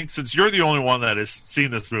Frank, since you're the only one that has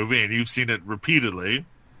seen this movie and you've seen it repeatedly,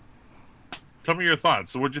 tell me your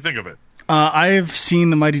thoughts. So what'd you think of it? I've seen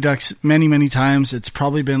The Mighty Ducks many, many times. It's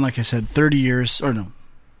probably been, like I said, 30 years, or no,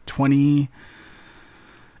 28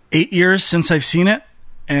 years since I've seen it.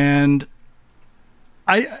 And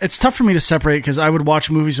it's tough for me to separate because I would watch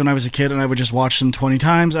movies when I was a kid and I would just watch them 20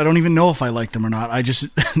 times. I don't even know if I liked them or not. I just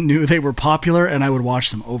knew they were popular and I would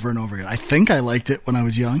watch them over and over again. I think I liked it when I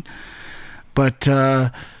was young, but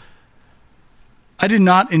I did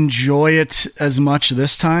not enjoy it as much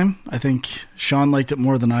this time. I think Sean liked it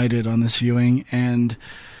more than I did on this viewing. And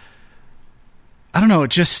I don't know,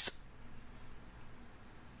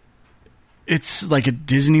 it's like a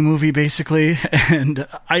Disney movie basically. And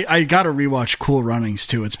I got to rewatch Cool Runnings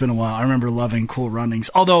too. It's been a while. I remember loving Cool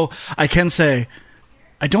Runnings. Although I can say,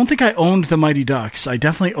 I don't think I owned The Mighty Ducks. I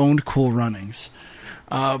definitely owned Cool Runnings.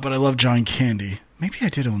 But I love John Candy. Maybe I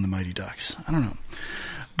did own The Mighty Ducks. I don't know.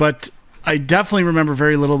 But I definitely remember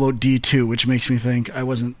very little about D2, which makes me think I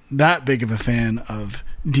wasn't that big of a fan of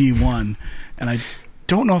D1. And I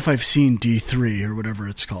don't know if I've seen D3 or whatever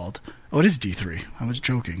it's called. Oh, it is D3. I was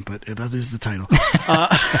joking, but that is the title.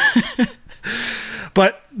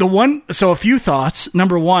 But so a few thoughts.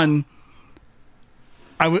 Number one,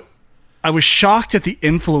 I was shocked at the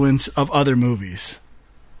influence of other movies.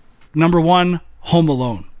 Number one, Home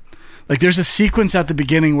Alone. Like there's a sequence at the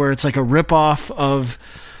beginning where it's like a ripoff of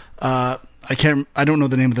I don't know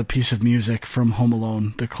the name of the piece of music from Home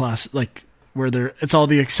Alone, the class, like where it's all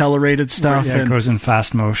the accelerated stuff. Yeah, it goes in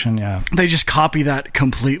fast motion. Yeah. They just copy that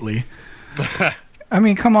completely. I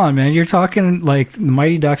mean, come on, man. You're talking like the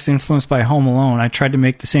Mighty Ducks influenced by Home Alone. I tried to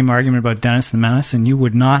make the same argument about Dennis the Menace and you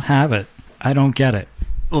would not have it. I don't get it.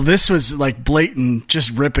 Well, this was like blatant,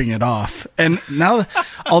 just ripping it off. And now,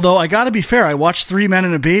 although I got to be fair, I watched Three Men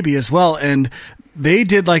and a Baby as well, and they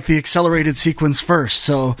did like the accelerated sequence first.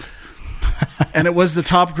 So, and it was the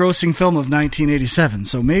top grossing film of 1987.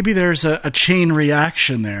 So maybe there's a chain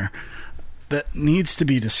reaction there that needs to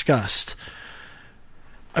be discussed.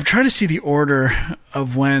 I'm trying to see the order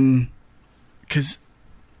of when, because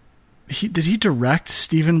did he direct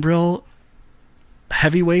Stephen Brill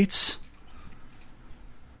Heavyweights?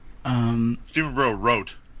 Stephen Brill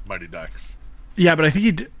wrote Mighty Ducks. Yeah, but I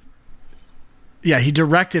think he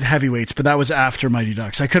directed Heavyweights, but that was after Mighty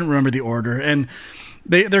Ducks. I couldn't remember the order, and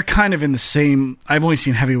they're kind of in the same. I've only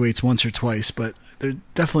seen Heavyweights once or twice, but they're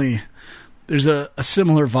definitely there's a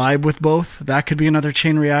similar vibe with both. That could be another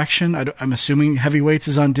chain reaction. I'm assuming Heavyweights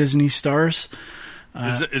is on Disney Stars.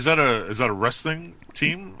 Is that a wrestling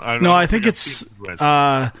team? I think it's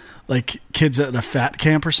like kids at a fat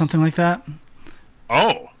camp or something like that.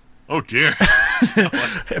 Oh dear.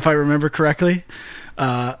 If I remember correctly.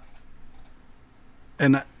 And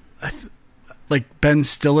like Ben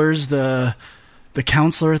Stiller's the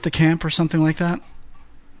counselor at the camp or something like that.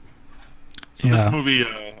 So This movie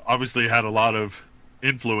obviously had a lot of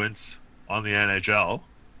influence on the NHL.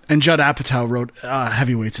 And Judd Apatow wrote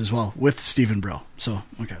Heavyweights as well with Stephen Brill. So,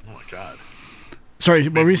 okay. Oh my God. Sorry,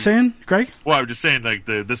 what were you saying, Greg? Well, I was just saying like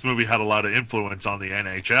this movie had a lot of influence on the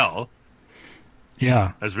NHL.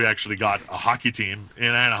 Yeah. As we actually got a hockey team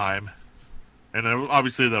in Anaheim. And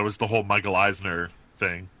obviously that was the whole Michael Eisner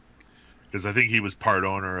thing. Because I think he was part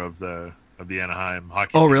owner of the Anaheim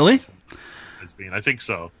hockey team. Oh, really? I think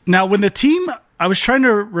so. Now, when the team... I was trying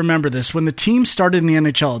to remember this. When the team started in the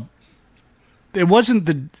NHL,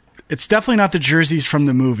 it's definitely not the jerseys from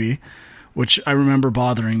the movie, which I remember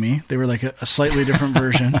bothering me. They were like a slightly different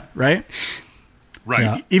version, right? Right.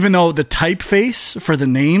 Yeah. Even though the typeface for the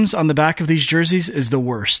names on the back of these jerseys is the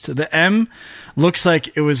worst. The M looks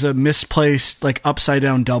like it was a misplaced, like upside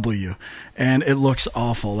down W, and it looks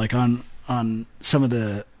awful. Like on some of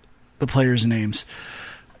the players' names,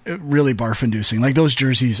 really barf-inducing. Like those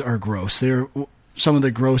jerseys are gross. They're some of the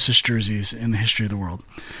grossest jerseys in the history of the world.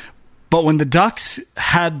 But when the Ducks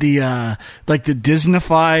had the like the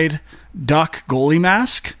Disneyfied duck goalie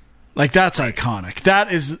mask, like that's iconic.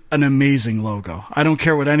 That is an amazing logo. I don't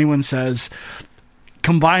care what anyone says.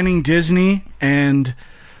 Combining Disney and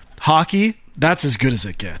hockey, that's as good as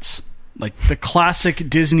it gets. Like the classic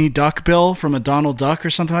Disney duck bill from a Donald Duck or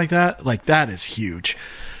something like that is huge.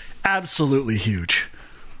 Absolutely huge.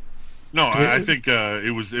 No, I think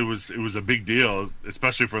it was a big deal,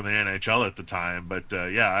 especially for the NHL at the time. But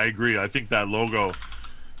yeah, I agree. I think that logo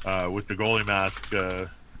with the goalie mask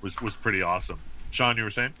was pretty awesome. Sean, you were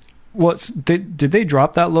saying? Well, did they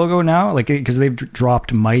drop that logo now? Like, because they've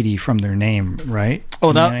dropped Mighty from their name, right?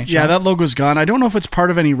 Oh, that logo's gone. I don't know if it's part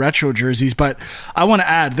of any retro jerseys, but I want to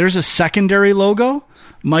add there's a secondary logo,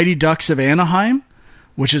 Mighty Ducks of Anaheim,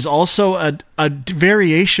 which is also a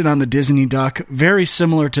variation on the Disney Duck, very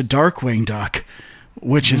similar to Darkwing Duck,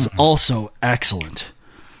 which is also excellent.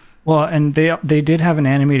 Well, and they did have an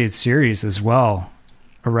animated series as well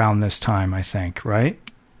around this time, I think, right?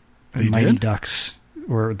 They Mighty did? Ducks,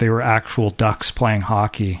 where they were actual ducks playing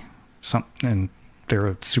hockey, and they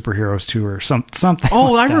were superheroes too, or something.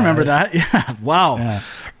 Oh, like I remember that. Yeah, wow. Yeah.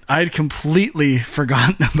 I had completely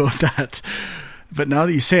forgotten about that. But now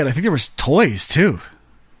that you say it, I think there was toys too.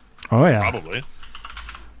 Oh yeah, Probably.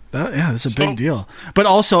 That's a big deal. But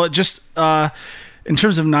also, just in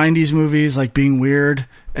terms of 90s movies, like being weird,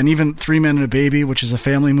 and even Three Men and a Baby, which is a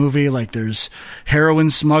family movie, like there's heroin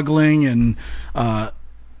smuggling and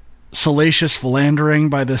salacious philandering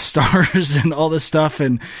by the stars and all this stuff.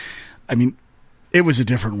 And I mean, it was a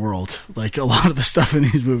different world. Like a lot of the stuff in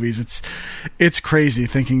these movies, it's crazy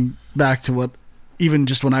thinking back to what, even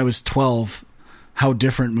just when I was 12, how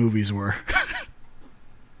different movies were.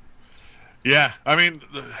 Yeah, I mean,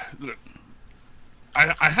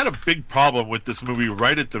 I had a big problem with this movie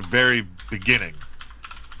right at the very beginning.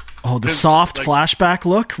 Oh, the soft flashback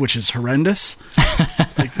look, which is horrendous.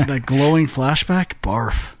 Like that glowing flashback,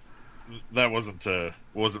 barf. That wasn't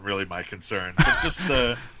really my concern, but just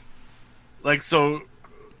the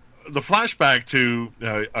flashback to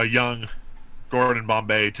a young Gordon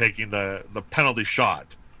Bombay taking the penalty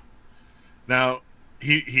shot. Now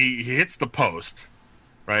he hits the post,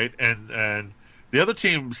 right, and the other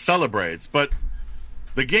team celebrates, but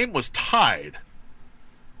the game was tied,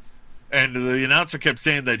 and the announcer kept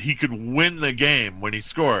saying that he could win the game when he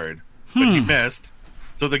scored, but he missed.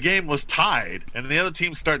 So the game was tied, and the other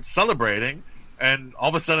team starts celebrating, and all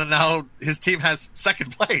of a sudden now his team has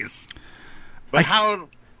second place. But how?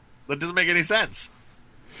 That doesn't make any sense.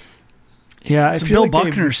 Yeah, It's I a feel Bill like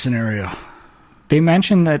Buckner scenario. They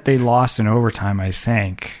mentioned that they lost in overtime, I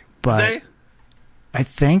think, but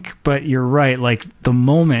but you're right. Like the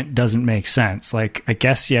moment doesn't make sense. Like I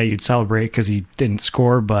guess you'd celebrate because he didn't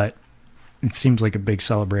score, but it seems like a big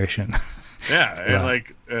celebration. Yeah, and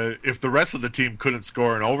if the rest of the team couldn't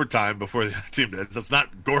score in overtime before the other team did, it's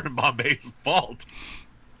not Gordon Bombay's fault.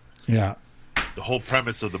 Yeah. The whole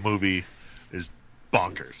premise of the movie is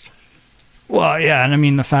bonkers. Well, yeah, and I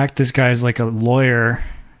mean the fact this guy's like a lawyer,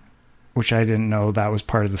 which I didn't know that was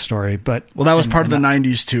part of the story, but that was part of the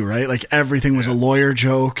 90s too, right? Like everything was a lawyer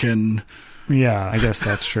joke, and yeah, I guess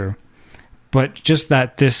that's true. But just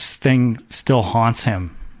that this thing still haunts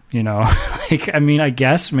him. You know, like, I mean, I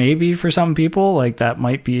guess maybe for some people, like that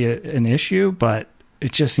might be an issue, but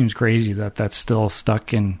it just seems crazy that that's still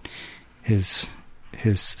stuck in his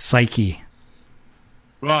psyche.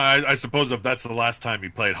 Well, I suppose if that's the last time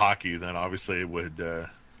you played hockey, then obviously it would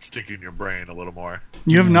stick in your brain a little more.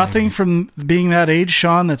 You have nothing from being that age,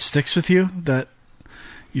 Sean, that sticks with you, that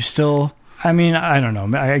you still... I mean, I don't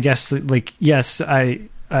know. I guess, like, yes,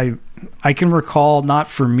 I can recall, not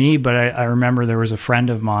for me, but I remember there was a friend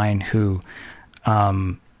of mine who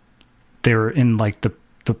they were in like the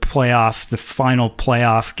final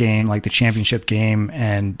playoff game, like the championship game,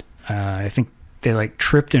 and I think they like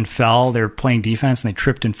tripped and fell. They were playing defense and they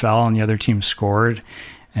tripped and fell, and the other team scored,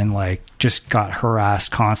 and like just got harassed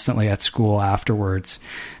constantly at school afterwards.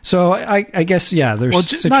 So I guess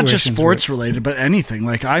there's not just sports related, but anything.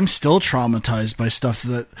 Like I'm still traumatized by stuff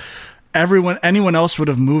that anyone else would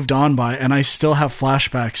have moved on by, and I still have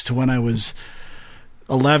flashbacks to when I was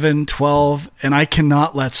 11, 12, and I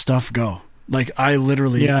cannot let stuff go. Like I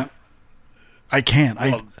literally, I can't.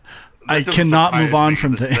 Well, I cannot move on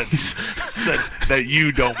from things. That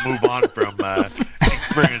you don't move on from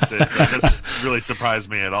experiences. That doesn't really surprise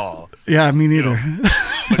me at all. Yeah, me neither. You know,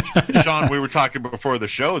 but Sean, we were talking before the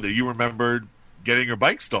show that you remembered getting your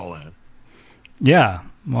bike stolen. Yeah.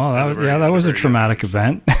 Well, that was a traumatic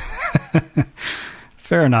event.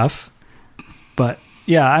 Fair enough. But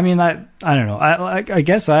yeah, I mean, I don't know. I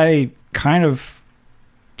guess I kind of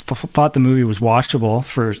thought the movie was watchable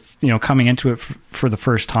for, coming into it for the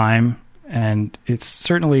first time. And it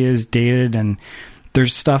certainly is dated, and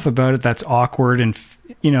there's stuff about it that's awkward. And,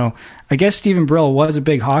 I guess Stephen Brill was a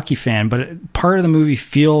big hockey fan, but part of the movie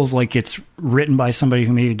feels like it's written by somebody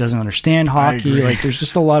who maybe doesn't understand hockey. Like, there's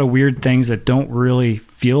just a lot of weird things that don't really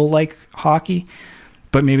feel like hockey.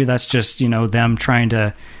 But maybe that's just, them trying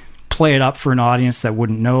to play it up for an audience that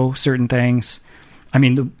wouldn't know certain things. I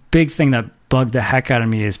mean, the big thing that bugged the heck out of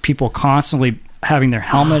me is people constantly having their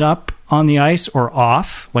helmet up on the ice or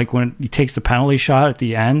off. Like when he takes the penalty shot at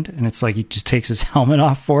the end, and it's like he just takes his helmet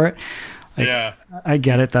off for it. Like, yeah. I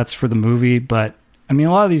get it. That's for the movie. But, I mean,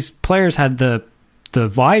 a lot of these players had the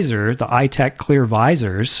visor, the iTech clear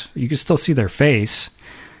visors. You could still see their face.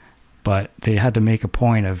 But they had to make a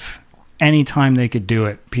point of anytime they could do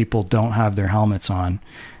it, people don't have their helmets on,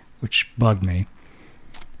 which bugged me.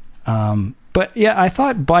 But yeah, I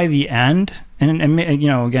thought by the end, and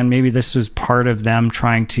again, maybe this was part of them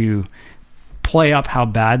trying to play up how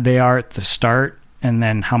bad they are at the start and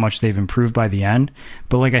then how much they've improved by the end.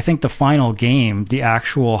 But like, I think the final game, the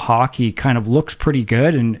actual hockey kind of looks pretty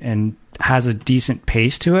good and has a decent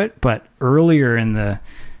pace to it. But earlier in the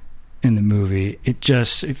movie, it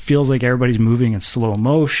feels like everybody's moving in slow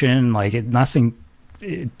motion. Like it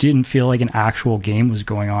didn't feel like an actual game was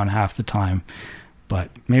going on half the time. But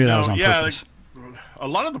maybe that was on purpose. Like, a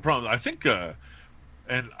lot of the problems, I think,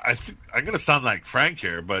 and I think I'm going to sound like Frank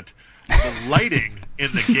here, but the lighting in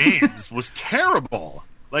the games was terrible.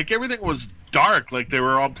 Like everything was dark, like they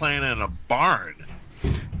were all playing in a barn.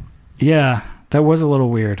 Yeah, that was a little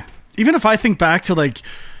weird. Even if I think back to like,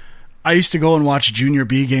 I used to go and watch Junior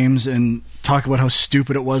B games and talk about how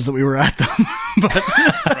stupid it was that we were at them. But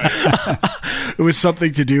it was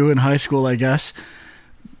something to do in high school, I guess.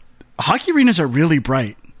 Hockey arenas are really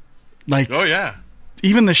bright. Like, oh yeah,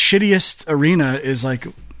 even the shittiest arena is like,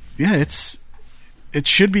 yeah, it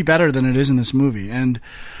should be better than it is in this movie. And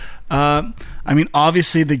I mean,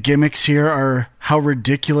 obviously the gimmicks here are how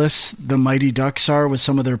ridiculous the Mighty Ducks are with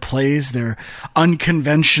some of their plays, their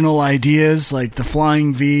unconventional ideas, like the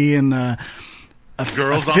flying V and a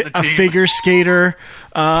figure skater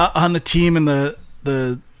on the team, and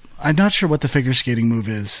the I'm not sure what the figure skating move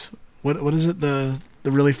is. What is it? The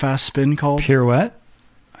really fast spin called? Pirouette?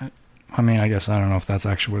 I mean, I guess I don't know if that's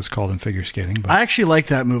actually what it's called in figure skating. But I actually like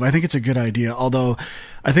that move. I think it's a good idea. Although,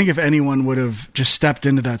 I think if anyone would have just stepped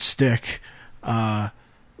into that stick, would have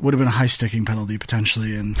been a high sticking penalty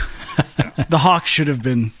potentially. And the Hawks should have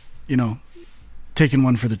been, taking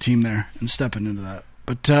one for the team there and stepping into that.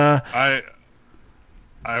 But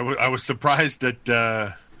I was surprised at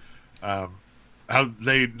how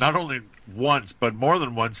they not only once, but more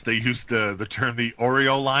than once, they used the term the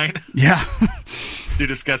Oreo line. Yeah. To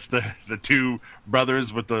discuss the two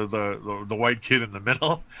brothers with the white kid in the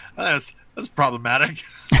middle. That's problematic.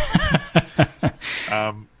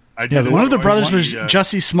 One of the brothers was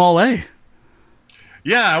Jussie Smollett.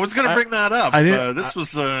 Yeah, I was going to bring that up. This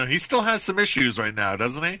was he still has some issues right now,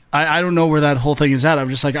 doesn't he? I don't know where that whole thing is at. I'm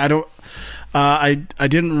just like, I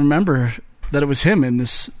didn't remember that it was him in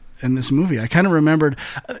this movie. I kind of remembered.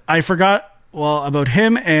 I forgot about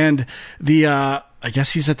him and the. I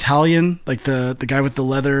guess he's Italian, like the guy with the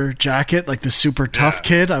leather jacket, like the super tough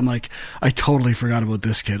kid. I'm like, I totally forgot about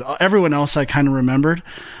this kid. Everyone else I kind of remembered,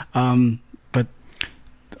 but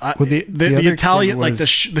the Italian, like the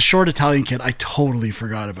short Italian kid, I totally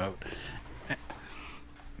forgot about.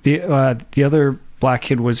 The other black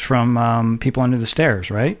kid was from People Under the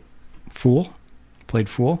Stairs, right? Played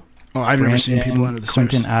Fool. Oh, I've never seen People Under the Stairs.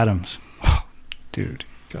 Quentin Adams, dude,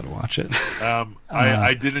 gotta watch it.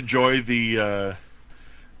 I did enjoy the.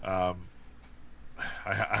 I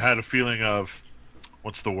had a feeling of,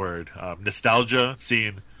 what's the word? Nostalgia,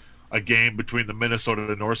 seeing a game between the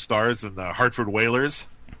Minnesota North Stars and the Hartford Whalers.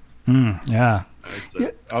 Yeah.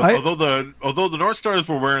 Although the North Stars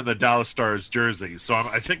were wearing the Dallas Stars jersey, so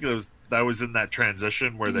I think that was in that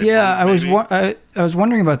transition where they. Yeah, moved, I was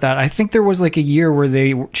wondering about that. I think there was like a year where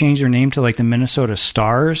they changed their name to like the Minnesota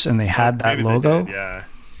Stars, and they had that logo. Yeah.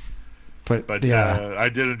 But yeah. I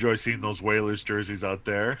did enjoy seeing those Whalers jerseys out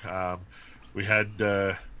there. We had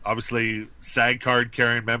obviously SAG card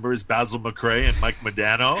carrying members Basil McRae and Mike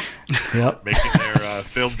Modano making their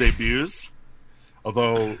film debuts.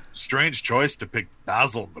 Although, strange choice to pick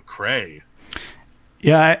Basil McRae.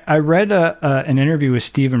 Yeah, I read an interview with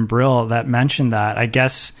Stephen Brill that mentioned that. I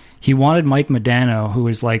guess he wanted Mike Modano, who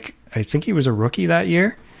was like, I think he was a rookie that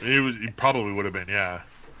year. He probably would have been, yeah.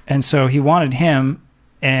 And so he wanted him.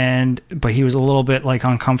 But he was a little bit like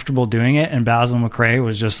uncomfortable doing it, and Basil McRae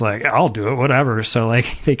was just like, I'll do it, whatever. So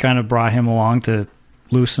like they kind of brought him along to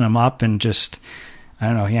loosen him up, and just I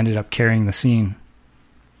don't know. He ended up carrying the scene.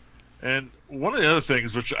 And one of the other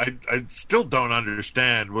things, which I still don't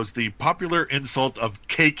understand, was the popular insult of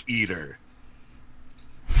cake eater.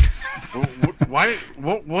 Why?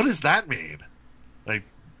 What does that mean?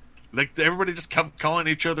 Like everybody just kept calling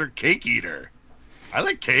each other cake eater. I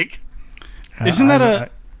like cake. Isn't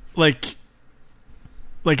that like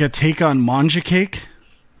a take on manja cake?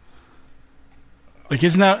 Like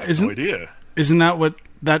no idea. Isn't that what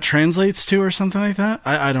that translates to or something like that?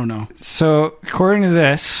 I don't know. So according to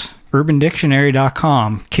this,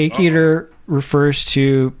 UrbanDictionary.com, cake eater refers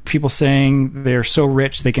to people saying they're so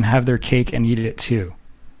rich they can have their cake and eat it too.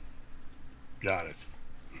 Got it.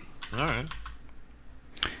 All right.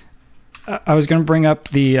 I was going to bring up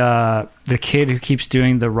the kid who keeps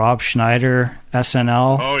doing the Rob Schneider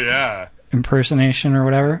SNL impersonation or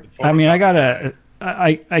whatever. I mean, I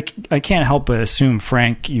can't help but assume,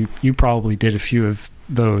 Frank, you probably did a few of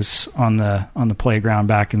those on the playground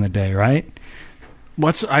back in the day, right?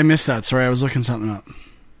 I missed that. Sorry, I was looking something up.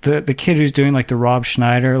 The kid who's doing like the Rob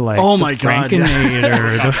Schneider, like oh my god,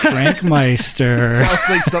 Frankinator, the Frankmeister. Sounds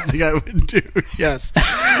like something I would do. Yes.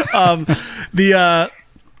 I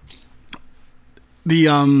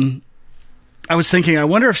was thinking, I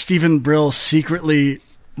wonder if Stephen Brill secretly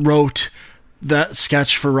wrote that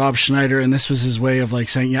sketch for Rob Schneider, and this was his way of like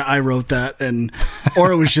saying, "Yeah, I wrote that,"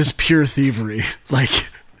 or it was just pure thievery. Like,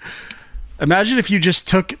 imagine if you just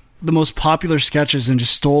took the most popular sketches and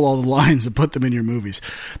just stole all the lines and put them in your movies.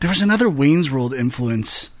 There was another Wayne's World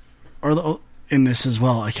influence in this as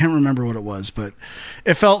well. I can't remember what it was, but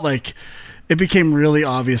it felt like it became really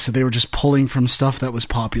obvious that they were just pulling from stuff that was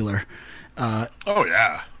popular. At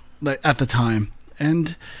the time.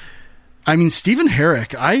 And I mean, Stephen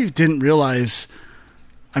Herrick, I didn't realize,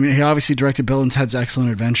 I mean, he obviously directed Bill and Ted's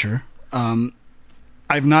Excellent Adventure.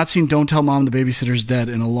 I've not seen Don't Tell Mom the Babysitter's Dead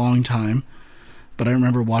in a long time, but I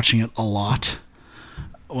remember watching it a lot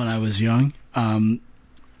when I was young. But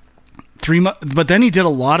then he did a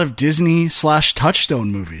lot of Disney /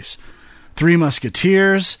 Touchstone movies. Three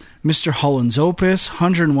Musketeers, Mr. Holland's Opus,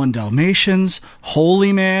 101 Dalmatians,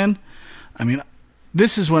 Holy Man. I mean,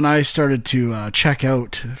 this is when I started to check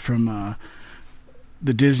out from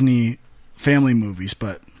the Disney family movies,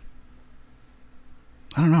 but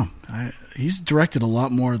I don't know. He's directed a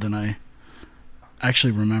lot more than I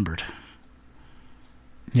actually remembered.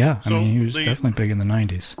 Yeah, I mean, he was definitely big in the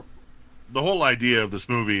 90s. The whole idea of this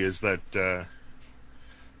movie is that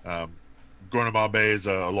Gordon Bombay is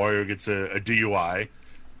a lawyer who gets a DUI,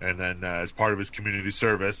 and then as part of his community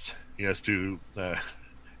service, he has to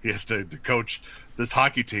coach this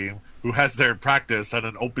hockey team who has their practice on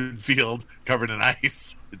an open field covered in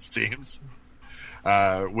ice, it seems,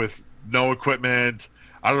 with no equipment.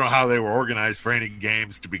 I don't know how they were organized for any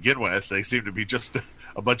games to begin with. They seem to be just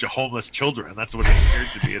a bunch of homeless children. That's what it appeared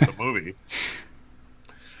to be in the movie.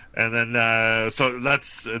 And then,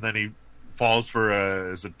 and then he falls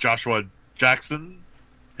for is it Joshua Jackson,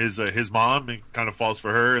 his mom. He kind of falls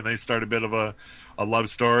for her, and they start a bit of a love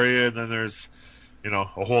story. And then there's, a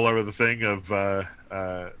whole other thing of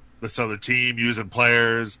this other team using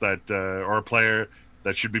players or a player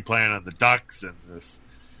that should be playing on the Ducks, and this.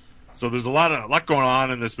 So there's a lot going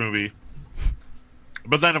on in this movie.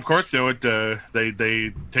 But then, of course,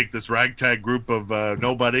 they take this ragtag group of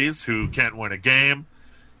nobodies who can't win a game.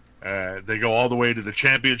 They go all the way to the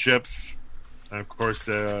championships, and of course,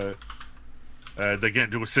 they get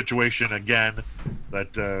into a situation again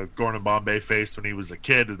that Gordon Bombay faced when he was a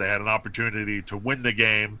kid. They had an opportunity to win the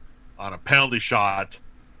game on a penalty shot,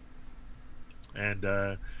 and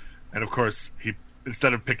of course, he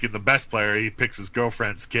instead of picking the best player, he picks his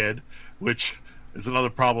girlfriend's kid, which is another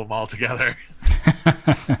problem altogether.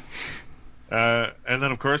 And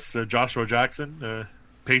then, of course, Joshua Jackson,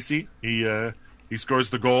 Pacey, he scores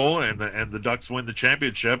the goal, and the Ducks win the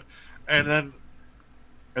championship. And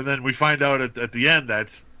then we find out at the end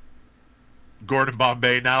that Gordon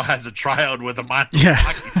Bombay now has a tryout with a minor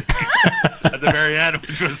hockey team at the very end,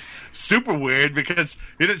 which was super weird because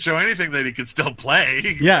he didn't show anything that he could still play.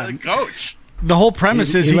 He could coach. The whole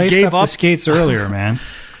premise is he gave up the skates earlier, man.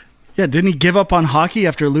 Yeah, didn't he give up on hockey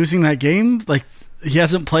after losing that game? Like, he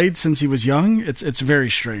hasn't played since he was young. It's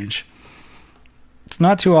very strange. It's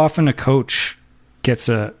not too often a coach gets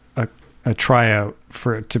a tryout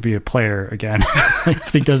for it to be a player again. I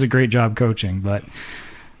think he does a great job coaching, but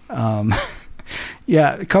a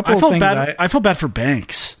couple of things. I felt bad for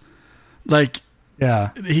Banks. Like,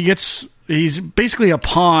 he's basically a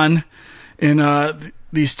pawn in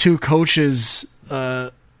these two coaches'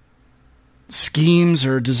 schemes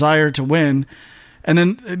or desire to win, and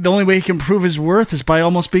then the only way he can prove his worth is by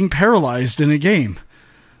almost being paralyzed in a game.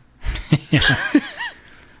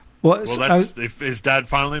 Well, that's if his dad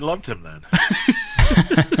finally loved him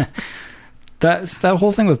then. That's that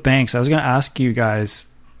whole thing with Banks. I was going to ask you guys,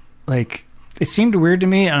 like, it seemed weird to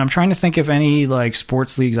me, and I'm trying to think if any like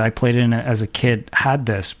sports leagues I played in as a kid had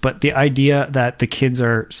this. But the idea that the kids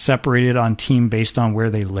are separated on team based on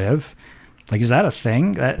where they live, like, is that a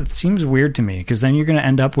thing? That seems weird to me, because then you're going to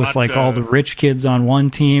end up with like all the rich kids on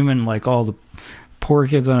one team and like all the poor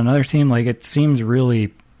kids on another team. Like, it seems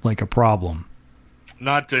really like a problem.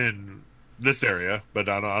 Not in this area, but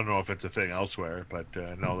I don't know if it's a thing elsewhere. But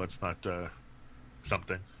no, that's not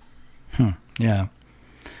something. Yeah.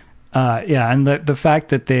 Yeah, and the fact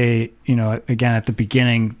that they, again, at the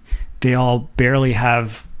beginning, they all barely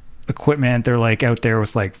have equipment. They're like out there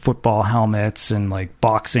with like football helmets and like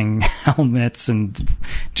boxing helmets and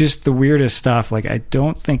just the weirdest stuff. Like, I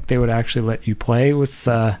don't think they would actually let you play with,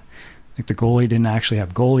 like, the goalie didn't actually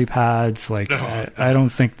have goalie pads. Like, I don't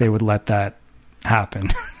think they would let that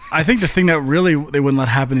happen. I think the thing that really they wouldn't let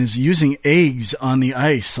happen is using eggs on the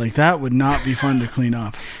ice. Like, that would not be fun to clean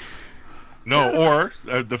up. No, or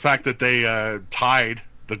the fact that they tied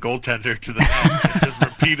the goaltender to the net and just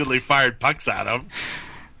repeatedly fired pucks at him.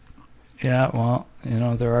 Yeah, well,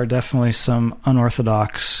 there are definitely some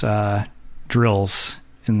unorthodox drills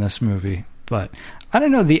in this movie. But I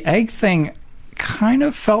don't know, the egg thing kind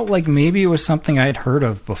of felt like maybe it was something I'd heard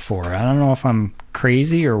of before. I don't know if I'm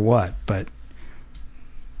crazy or what, but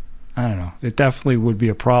I don't know. It definitely would be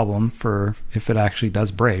a problem for if it actually does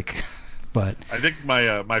break. But I think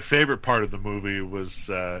my favorite part of the movie was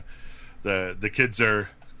the kids are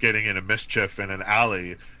getting into mischief in an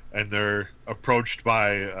alley, and they're approached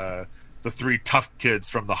by the three tough kids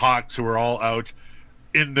from the Hawks, who are all out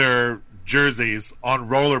in their jerseys on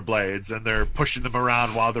rollerblades, and they're pushing them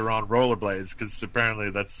around while they're on rollerblades, because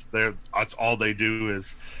apparently that's all they do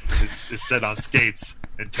is sit on skates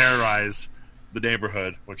and terrorize the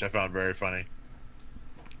neighborhood, which I found very funny.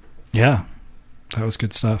 Yeah, that was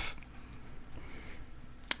good stuff.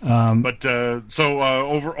 Overall,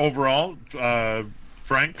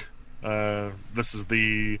 Frank, this is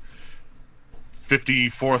the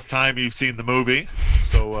 54th time you've seen the movie.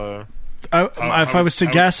 So, if I was to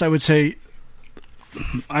guess, I would say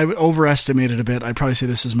I overestimated a bit. I'd probably say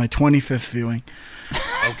this is my 25th viewing.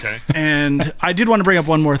 Okay. And I did want to bring up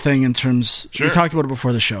one more thing in terms. Sure. We talked about it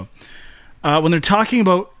before the show. When they're talking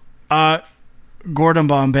about Gordon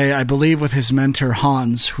Bombay, I believe with his mentor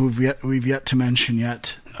Hans, who we've yet to mention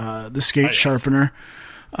yet, the skate sharpener,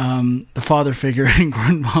 the father figure in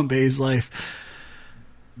Gordon Bombay's life.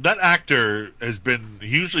 That actor he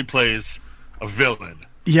usually plays a villain.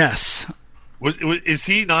 Yes. Is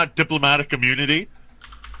he not diplomatic immunity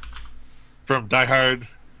from Die Hard?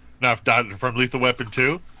 No, from Lethal Weapon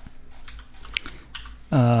 2?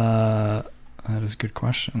 That is a good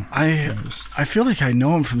question. I feel like I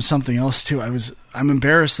know him from something else too. I'm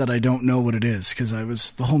embarrassed that I don't know what it is, because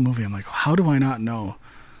the whole movie I'm like, how do I not know?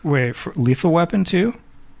 Wait, for Lethal Weapon 2?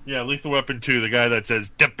 Yeah, Lethal Weapon 2, the guy that says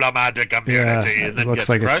diplomatic immunity and then looks gets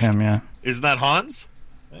like crushed. It's him, yeah. Isn't that Hans?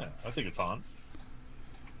 Yeah, I think it's Hans.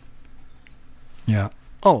 Yeah.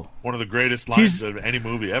 Oh. One of the greatest lines of any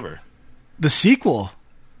movie ever. The sequel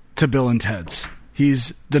to Bill and Ted's.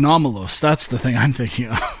 He's Denomalos. That's the thing I'm thinking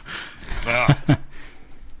of.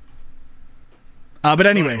 But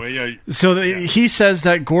anyway, he says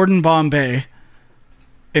that Gordon Bombay,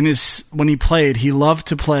 when he played, he loved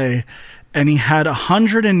to play, and he had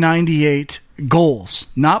 198 goals,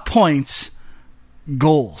 not points,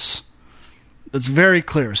 goals. That's very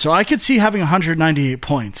clear. So I could see having 198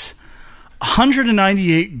 points.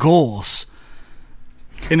 198 goals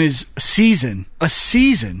in his season, a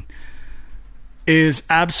season, is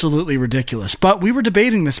absolutely ridiculous. But we were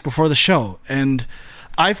debating this before the show, and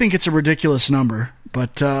I think it's a ridiculous number,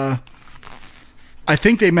 but I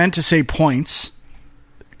think they meant to say points,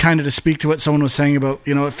 kind of to speak to what someone was saying about,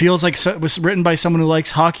 it feels like it was written by someone who likes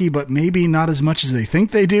hockey, but maybe not as much as they think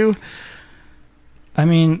they do. I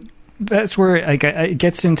mean, that's where it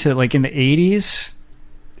gets into, like, in the 80s,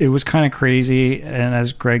 it was kind of crazy, and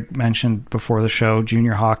as Greg mentioned before the show,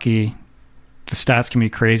 junior hockey, the stats can be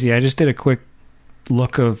crazy. I just did a quick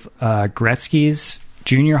look of Gretzky's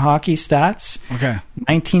junior hockey stats. Okay.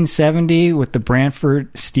 1970 with the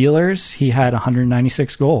Brantford Steelers, he had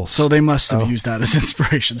 196 goals. So they must have used that as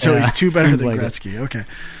inspiration. So he's two better than Gretzky. Okay.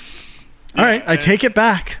 All right, I take it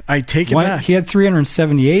back. Back. He had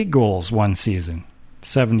 378 goals one season.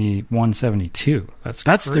 71, 72. That's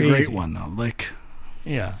crazy. The great one, though. Like,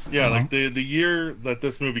 yeah, like the year that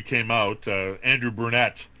this movie came out, Andrew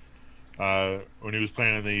Brunette, when he was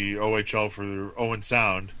playing in the OHL for Owen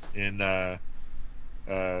Sound in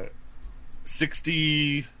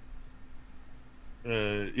 60.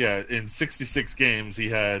 in 66 games he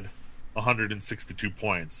had 162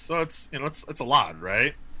 points. So it's it's a lot,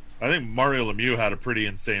 right? I think Mario Lemieux had a pretty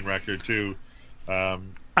insane record too.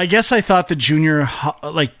 I guess I thought the junior,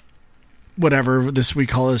 like whatever this we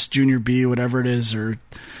call this junior B, whatever it is, or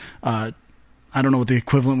I don't know what the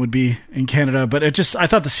equivalent would be in Canada, but I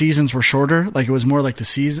thought the seasons were shorter. Like it was more like the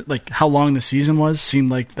season, like how long the season was seemed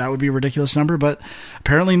like that would be a ridiculous number, but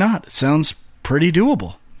apparently not. It sounds pretty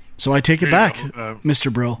doable. So I take it back,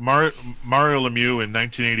 Mr. Brill. Mario Lemieux in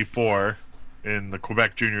 1984 in the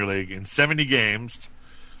Quebec Junior League in 70 games,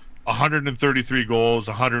 133 goals,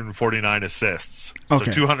 149 assists. Okay.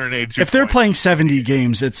 So 282 If they're points. playing 70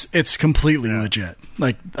 games, it's completely legit.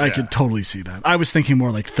 Like I could totally see that. I was thinking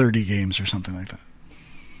more like 30 games or something like that.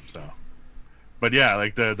 So, but yeah,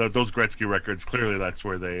 like those Gretzky records, clearly that's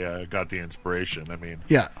where they got the inspiration. I mean,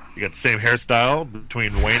 yeah, you got the same hairstyle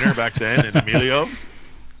between Wayner back then and Emilio.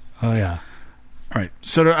 Oh yeah. All right.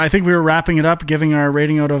 So I think we were wrapping it up, giving our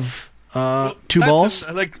rating out of two balls.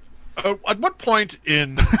 At what point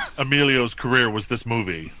in Emilio's career was this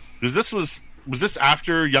movie? Because was this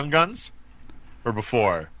after Young Guns or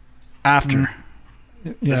before? After.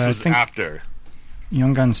 Yeah, this was I think after.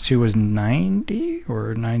 Young Guns 2 was 90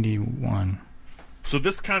 or 91. So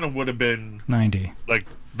this kind of would have been 90. like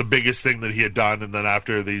the biggest thing that he had done, and then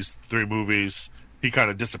after these three movies, he kind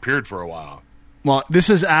of disappeared for a while. Well, this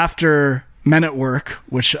is after Men at Work,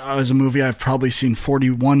 which is a movie I've probably seen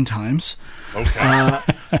 41 times. Okay.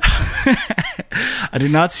 I did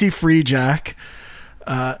not see Free Jack.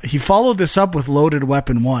 He followed this up with Loaded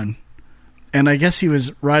Weapon 1. And I guess he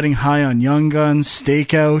was riding high on Young Guns,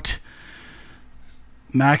 Stakeout,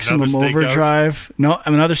 Maximum Another Stakeout? Overdrive. No,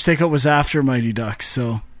 another Stakeout was after Mighty Ducks.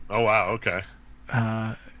 So, Oh wow. Okay.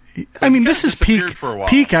 I mean, this is disappeared for a while.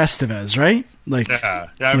 peak Estevez, right? Like, Yeah,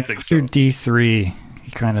 I would think After so. D3,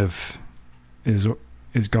 he kind of is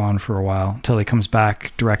gone for a while until he comes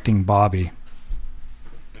back directing Bobby.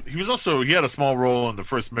 He had a small role in the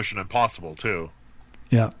first Mission Impossible too.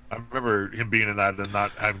 Yeah. I remember him being in that and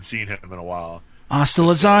not having seen him in a while. hasta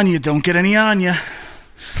lasagna, don't get any on ya.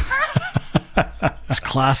 It's a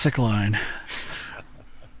classic line.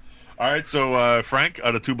 All right, so Frank,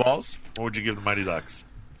 out of two balls, what would you give the Mighty Ducks?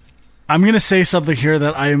 I'm going to say something here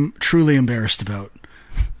that I am truly embarrassed about.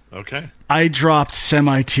 Okay. I dropped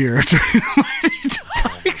semi-tear during the Mighty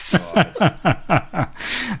Ducks.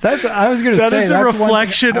 I was going to That say is a that's one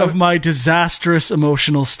reflection thing of my disastrous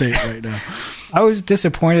emotional state right now. I was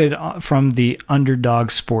disappointed from the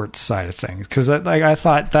underdog sports side of things because I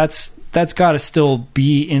thought that's got to still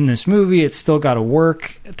be in this movie. It's still got to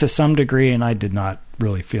work to some degree, and I did not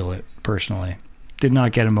really feel it personally. Did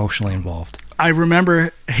not get emotionally involved. I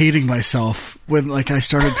remember hating myself when I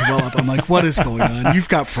started to well up. I'm like, what is going on? You've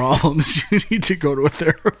got problems. You need to go to a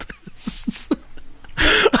therapist.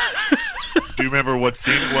 Do you remember what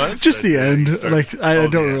scene it was? Just the end. I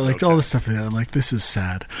don't really okay. all the stuff at the end. I'm like, this is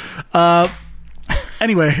sad.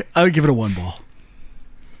 Anyway, I would give it a 1 ball.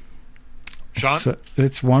 Sean? So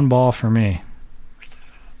it's 1 ball for me.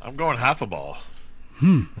 I'm going half a ball.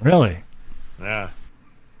 Really? Yeah.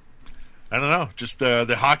 I don't know. Just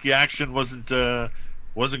the hockey action wasn't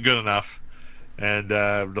good enough, and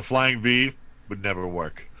the flying V would never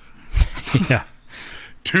work. Yeah.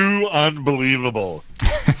 Too unbelievable.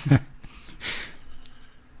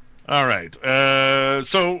 All right.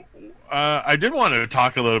 So I did want to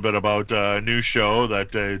talk a little bit about a new show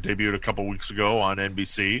that debuted a couple weeks ago on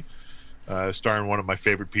NBC, starring one of my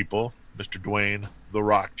favorite people, Mr. Dwayne "The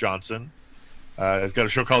Rock" Johnson. It's got a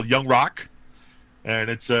show called Young Rock, and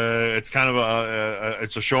it's kind of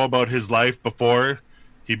it's a show about his life before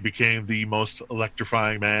he became the most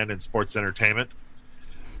electrifying man in sports entertainment.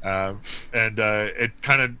 And it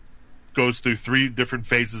kind of goes through 3 different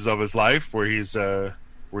phases of his life, where he's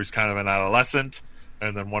kind of an adolescent,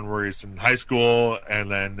 and then one where he's in high school,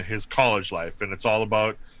 and then his college life, and it's all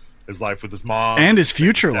about his life with his mom And his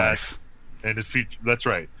future life. and his future. That's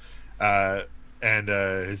right. And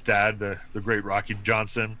his dad, the great Rocky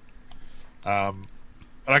Johnson. And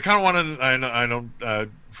I kind of want to. I know,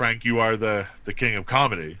 Frank, you are the king of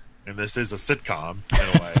comedy, and this is a sitcom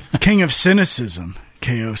in a way. King of cynicism,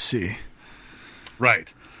 KOC.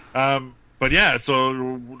 Right. But yeah,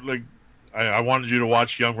 so I wanted you to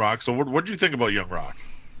watch Young Rock. So what did you think about Young Rock?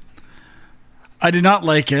 I did not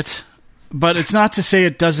like it, but it's not to say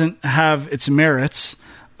it doesn't have its merits.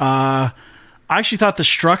 I actually thought the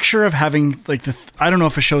structure of having I don't know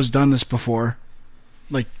if a show's done this before,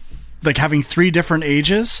 like having 3 different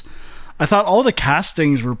ages. I thought all the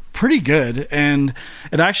castings were pretty good, and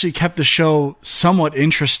it actually kept the show somewhat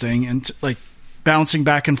interesting and bouncing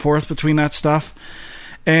back and forth between that stuff.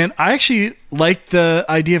 And I actually liked the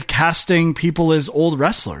idea of casting people as old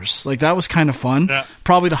wrestlers. Like, that was kind of fun. Yeah.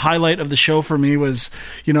 Probably the highlight of the show for me was,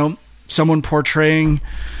 someone portraying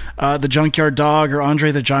the Junkyard Dog or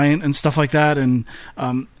Andre the Giant and stuff like that. And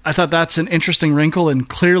I thought that's an interesting wrinkle, and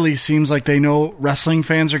clearly seems like they know wrestling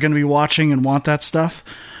fans are going to be watching and want that stuff.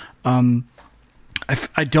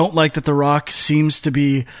 I don't like that The Rock seems to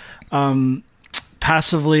be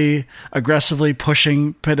passively, aggressively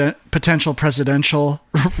pushing potential presidential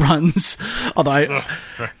runs. Although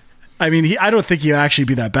I don't think he'll actually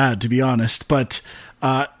be that bad, to be honest. But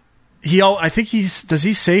I think does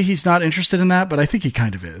he say he's not interested in that? But I think he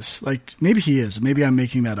kind of is. Like, maybe he is. Maybe I'm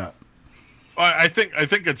making that up. I think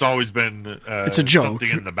it's always been it's a joke,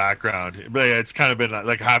 something in the background. But yeah, it's kind of been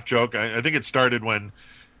like a half joke. I think it started when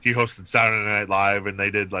he hosted Saturday Night Live, and they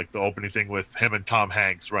did like the opening thing with him and Tom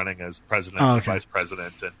Hanks running as president and vice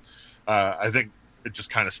president, and I think it just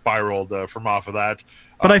kind of spiraled from off of that.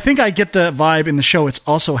 But I think I get the vibe in the show. It's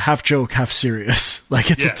also half joke, half serious. Like,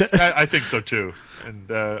 I think so too, and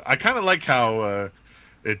I kind of like how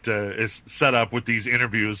it is set up with these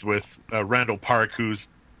interviews with Randall Park, who's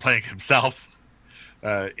playing himself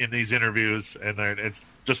in these interviews, and it's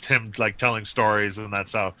just him like telling stories, and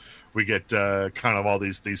that's how we get kind of all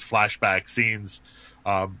these flashback scenes.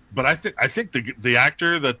 But I think the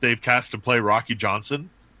actor that they've cast to play Rocky Johnson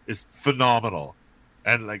is phenomenal,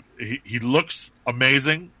 and like he looks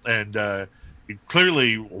amazing, and he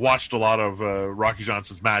clearly watched a lot of Rocky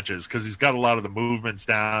Johnson's matches because he's got a lot of the movements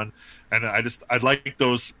down, and I like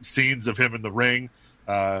those scenes of him in the ring,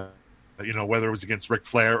 whether it was against Ric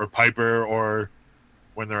Flair or Piper, or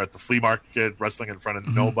when they're at the flea market wrestling in front of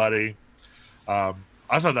nobody.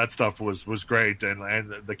 I thought that stuff was great,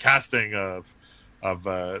 and the casting of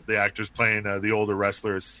the actors playing the older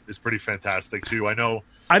wrestlers is pretty fantastic too.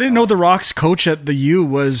 I didn't know The Rock's coach at the U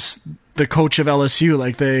was the coach of LSU.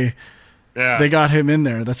 Like, they got him in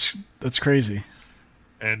there. That's crazy.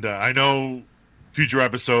 And I know future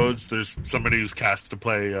episodes there's somebody who's cast to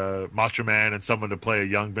play Macho Man, and someone to play a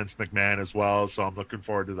young Vince McMahon as well. So I'm looking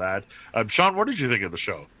forward to that. Sean, what did you think of the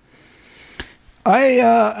show?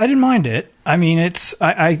 I didn't mind it. I mean,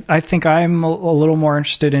 I think I'm a little more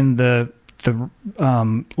interested in the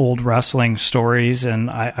old wrestling stories, and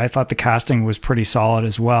I thought the casting was pretty solid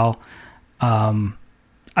as well.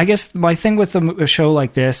 I guess my thing with a show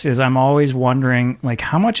like this is I'm always wondering, like,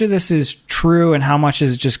 how much of this is true and how much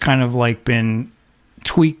has just kind of like been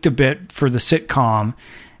tweaked a bit for the sitcom.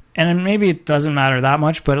 And maybe it doesn't matter that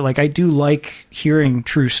much, but like, I do like hearing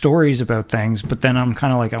true stories about things, but then I'm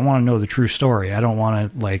kind of like, I want to know the true story. I don't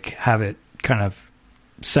want to like have it kind of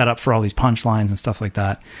set up for all these punchlines and stuff like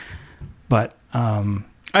that. But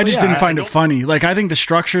I just didn't find it funny. Like, I think the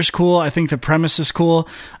structure's cool. I think the premise is cool.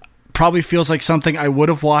 Probably feels like something I would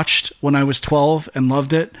have watched when I was 12 and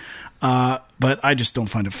loved it. But I just don't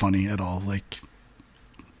find it funny at all. Like,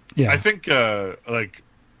 yeah, I think like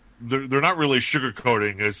they're not really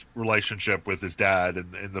sugarcoating his relationship with his dad,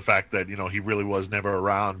 and the fact that he really was never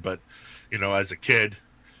around, but as a kid,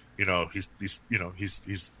 he's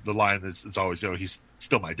the line is it's always he's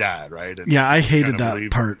still my dad, right? And yeah, I hated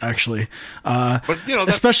that part actually. But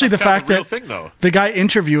especially the fact that the guy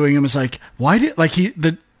interviewing him is like, why did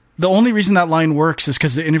the only reason that line works is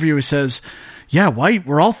because the interviewer says, yeah, why?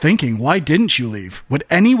 We're all thinking, why didn't you leave? Would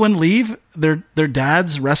anyone leave their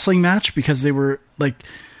dad's wrestling match because they were like?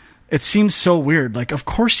 It seems so weird. Like, of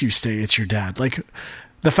course you stay. It's your dad. Like,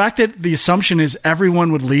 the fact that the assumption is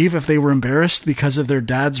everyone would leave if they were embarrassed because of their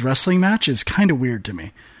dad's wrestling match is kind of weird to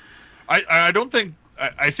me. I don't think.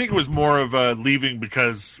 I think it was more of leaving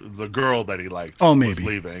because the girl that he liked was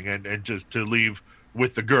leaving, and just to leave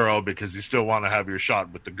with the girl because you still want to have your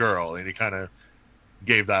shot with the girl, and he kind of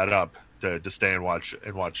gave that up to stay and watch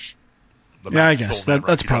the match. Yeah, I guess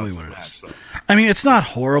that's probably what it is. So. I mean, it's not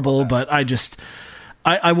horrible, but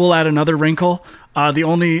I will add another wrinkle. Not the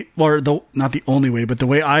only way, but the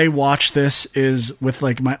way I watch this is with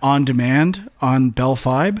like my on demand on Bell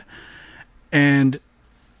Fibe, and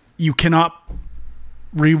you cannot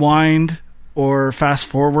rewind or fast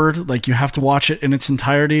forward. Like, you have to watch it in its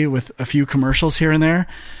entirety with a few commercials here and there.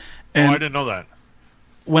 And I didn't know that.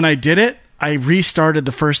 When I did it, I restarted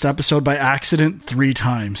the first episode by accident 3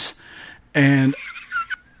 times, and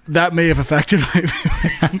that may have affected my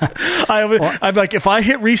I'm like, if I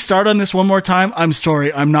hit restart on this one more time, I'm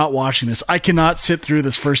sorry, I'm not watching this. I cannot sit through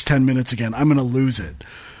this first 10 minutes again. I'm going to lose it.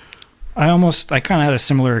 I kind of had a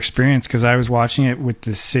similar experience because I was watching it with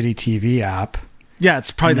the City TV app. Yeah,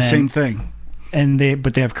 it's probably the same thing.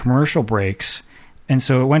 But they have commercial breaks, and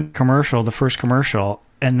so it went commercial, the first commercial,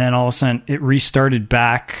 and then all of a sudden it restarted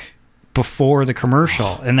back before the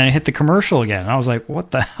commercial, and then it hit the commercial again. And I was like,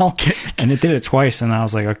 what the hell? And it did it twice, and I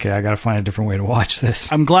was like, okay, I got to find a different way to watch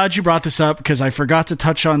this. I'm glad you brought this up because I forgot to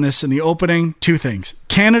touch on this in the opening. Two things.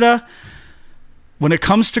 Canada, when it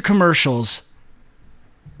comes to commercials,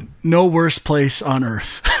 no worse place on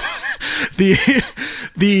earth.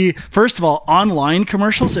 The first of all, online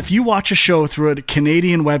commercials, if you watch a show through a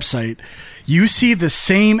Canadian website, you see the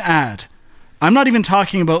same ad. I'm not even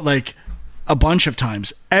talking about like a bunch of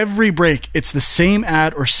times. Every break, it's the same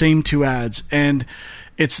ad or same two ads, and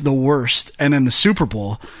it's the worst. And then the Super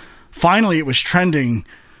Bowl, finally it was trending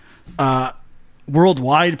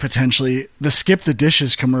worldwide potentially, the Skip the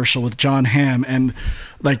Dishes commercial with John Hamm, and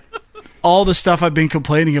like all the stuff I've been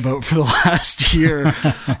complaining about for the last year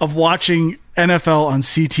of watching NFL on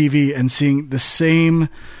CTV and seeing the same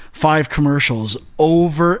 5 commercials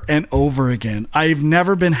over and over again. I've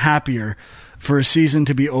never been happier for a season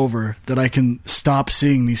to be over that I can stop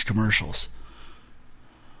seeing these commercials.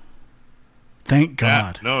 Thank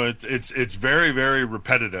God. Yeah, no, it's very, very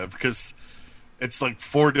repetitive because it's like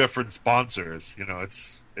 4 different sponsors. You know,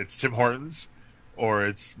 it's Tim Hortons, or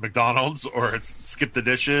it's McDonald's, or it's Skip the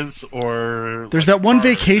Dishes, or there's that one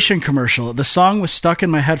vacation commercial. The song was stuck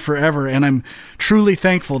in my head forever, and I'm truly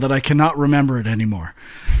thankful that I cannot remember it anymore.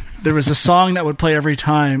 There was a song that would play every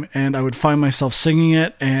time, and I would find myself singing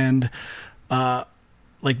it and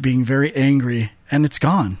like being very angry, and it's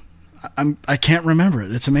gone. I can't remember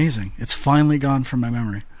it. It's amazing. It's finally gone from my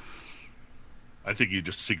memory. I think you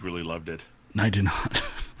just secretly loved it. I did not.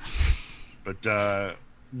 But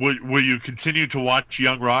will you continue to watch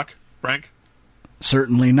Young Rock, Frank?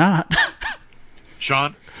 Certainly not.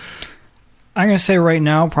 Sean? I'm going to say right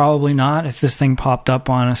now, probably not. If this thing popped up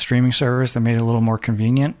on a streaming service that made it a little more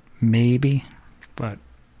convenient, maybe. But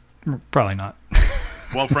probably not.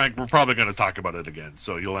 Well, Frank, we're probably going to talk about it again,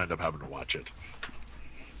 so you'll end up having to watch it.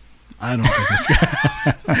 I don't think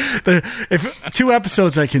it's good. If 2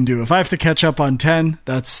 episodes I can do. If I have to catch up on 10,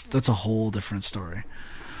 that's a whole different story.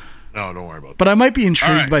 No, don't worry about that. But I might be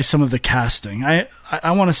intrigued by some of the casting. I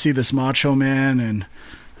want to see this Macho Man, and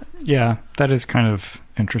yeah, that is kind of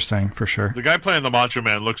interesting for sure. The guy playing the Macho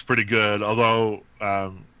Man looks pretty good, although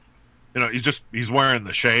he's wearing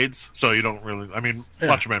the shades, so you don't really. I mean,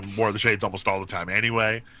 Macho Man wore the shades almost all the time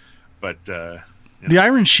anyway. But the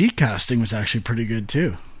Iron Sheik casting was actually pretty good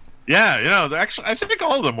too. Yeah, actually, I think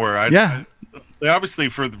all of them were. They obviously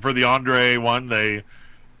for the Andre one, there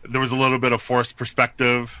was a little bit of forced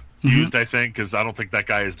perspective used, I think, because I don't think that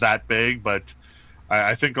guy is that big, but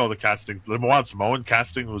I think all the casting, the Juan Samoan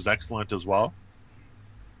casting was excellent as well.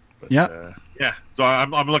 But, yeah. So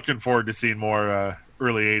I'm looking forward to seeing more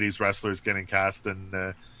early '80s wrestlers getting cast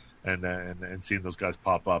and seeing those guys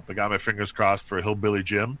pop up. I got my fingers crossed for Hillbilly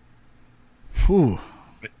Jim. Ooh.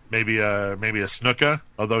 Maybe a Snuka,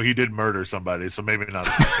 although he did murder somebody, so maybe not a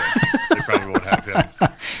Snuka. They probably won't have him.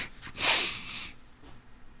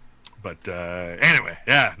 But anyway,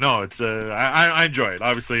 yeah, no, it's I enjoy it.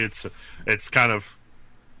 Obviously, it's kind of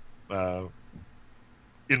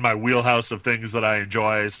in my wheelhouse of things that I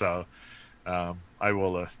enjoy. So I'll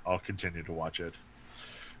continue to watch it.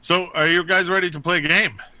 So, are you guys ready to play a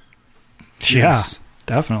game? Yeah,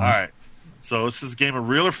 definitely. All right. So this is a game of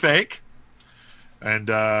real or fake, and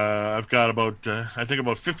I've got about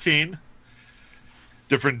 15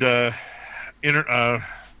 different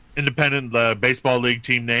independent baseball league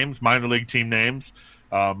team names, minor league team names.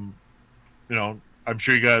 I'm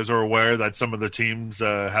sure you guys are aware that some of the teams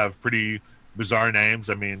have pretty bizarre names.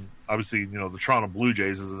 I mean, obviously, the Toronto Blue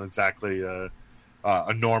Jays isn't exactly a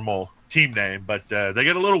normal team name, but they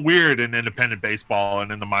get a little weird in independent baseball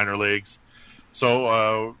and in the minor leagues.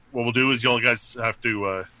 So what we'll do is you guys have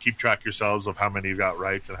to keep track yourselves of how many you got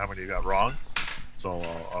right and how many you got wrong. So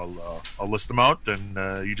I'll list them out,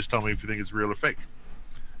 and you just tell me if you think it's real or fake.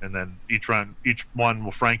 And then each one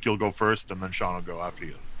will, Frank, you'll go first, and then Sean will go after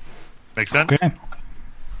you. Make sense? Okay.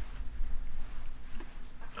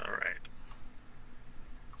 All right.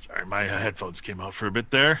 Sorry, my headphones came out for a bit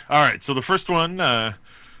there. All right, so the first one, the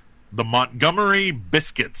Montgomery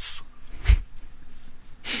Biscuits.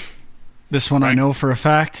 This one Frank? I know for a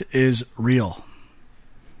fact is real.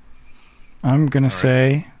 I'm going to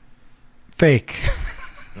say fake.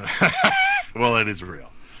 Well, it is real.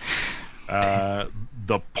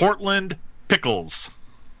 The Portland Pickles.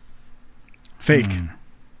 Fake.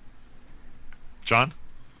 John?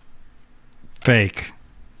 Fake.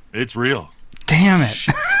 It's real. Damn it.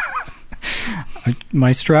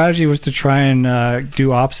 My strategy was to try and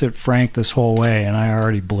do opposite Frank this whole way, and I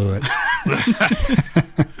already blew it.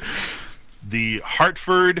 The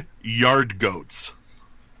Hartford Yard Goats.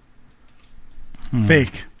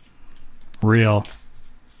 Fake. Real.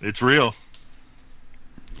 It's real.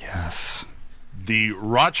 Yes. The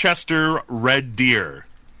Rochester Red Deer.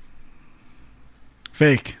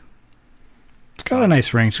 Fake. It's got a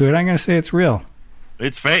nice ring to it. I'm going to say it's real.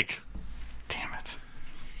 It's fake. Damn it.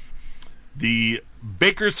 The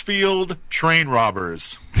Bakersfield Train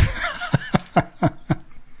Robbers.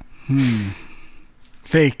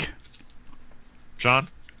 Fake. Sean?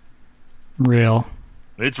 Real.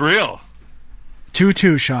 It's real.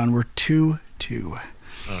 2-2, Sean. We're 2-2.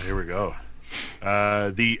 Oh, here we go.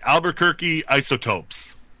 The Albuquerque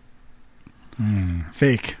Isotopes.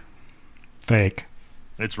 Fake. Fake.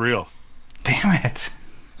 It's real. Damn it.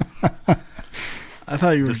 I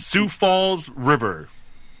thought you were... The Sioux Falls River.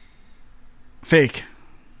 Fake.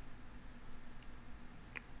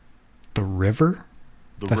 The River?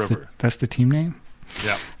 The River. That's the team name?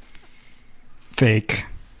 Yeah. Fake.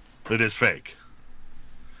 It is fake.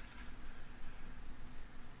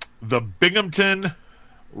 The Binghamton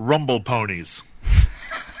Rumble Ponies.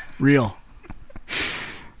 Real.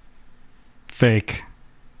 Fake.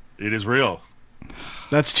 It is real.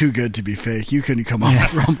 That's too good to be fake. You couldn't come up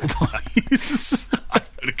with Rumble Ponies.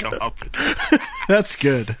 To come up with. That's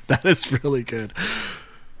good. That is really good.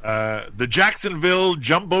 The Jacksonville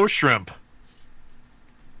Jumbo Shrimp.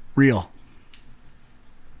 Real.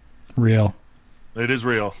 Real. It is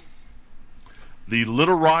real. The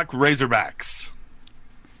Little Rock Razorbacks.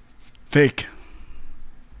 Fake.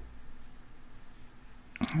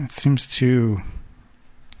 It seems too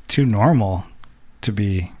normal to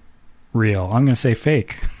be real. I'm going to say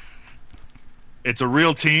fake. It's a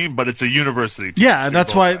real team, but it's a university team. Yeah, so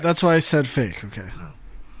that's you're why. both right. That's why I said fake. Okay.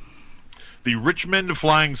 The Richmond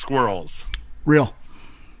Flying Squirrels. Real.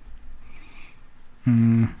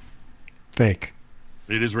 Fake.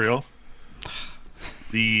 It is real.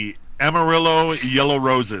 The Amarillo Yellow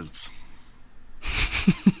Roses.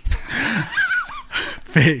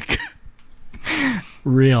 Fake.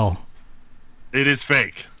 Real. It is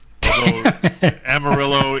fake. Although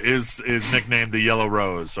Amarillo is nicknamed the Yellow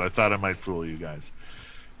Rose, so I thought I might fool you guys.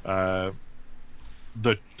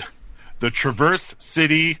 The Traverse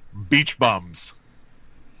City Beach Bums.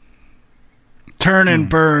 Turn and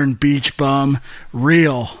burn, beach bum.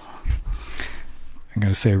 Real. I'm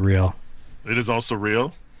going to say real. It is also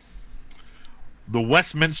real. The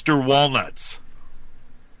Westminster Walnuts.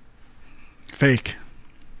 Fake.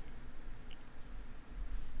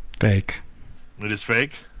 Fake. It is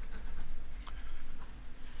fake.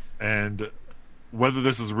 And whether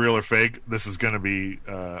this is real or fake, this is going to be,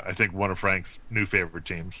 I think, one of Frank's new favorite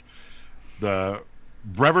teams. The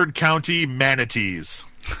Brevard County Manatees.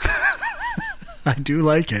 I do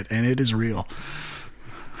like it, and it is real.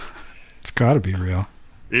 It's got to be real.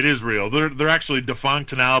 It is real. They're actually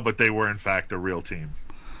defunct now, but they were, in fact, a real team.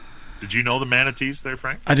 Did you know the Manatees there,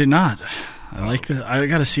 Frank? I did not. I like the. I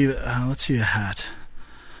got to see the. Let's see a hat.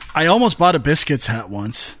 I almost bought a Biscuits hat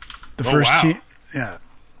once. The first wow. team. Yeah.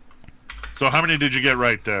 So how many did you get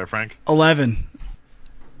right, Frank? 11.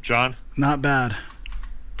 John? Not bad.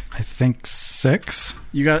 I think 6.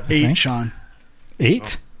 You got 8, think. Sean.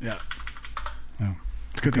 8? Yeah. Oh.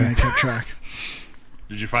 Good thing I kept track.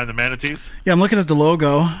 Did you find the Manatees? Yeah, I'm looking at the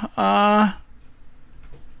logo. The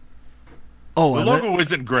logo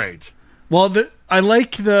isn't great. Well, I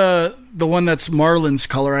like the one that's Marlins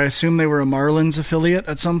color. I assume they were a Marlins affiliate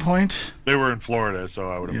at some point. They were in Florida, so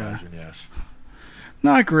I would Yeah. imagine, yes.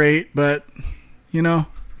 Not great, but,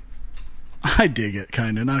 I dig it,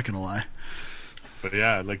 kind of, not going to lie. But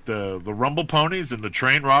yeah, like the Rumble Ponies and the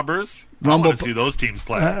Train Robbers. I Rumble want to see those teams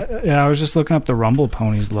play. Yeah, I was just looking up the Rumble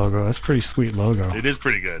Ponies logo. That's a pretty sweet logo. It is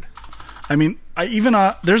pretty good. I mean,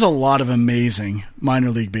 there's a lot of amazing minor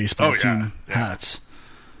league baseball team hats.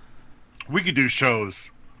 We could do shows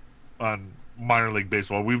on minor league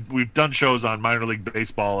baseball. We've done shows on minor league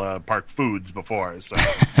baseball park foods before. So.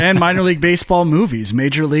 And minor league baseball movies,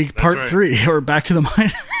 Major League Part right. 3, or Back to the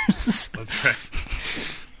Minors. That's right.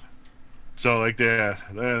 So, like,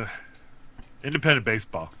 the independent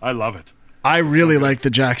baseball. I love it. I really like the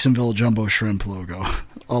Jacksonville Jumbo Shrimp logo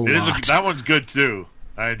a lot. That one's good, too.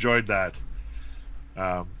 I enjoyed that.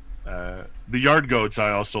 The Yard Goats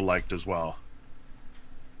I also liked as well.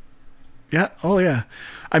 Yeah. Oh, yeah.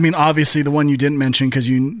 I mean, obviously, the one you didn't mention, because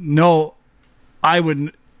I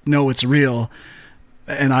would know it's real,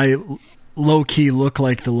 and I low-key look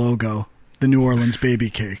like the logo, the New Orleans Baby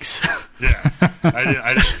Cakes. Yes.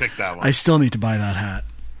 I didn't pick that one. I still need to buy that hat.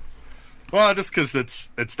 Well, just because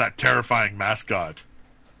it's that terrifying mascot.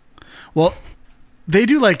 Well, they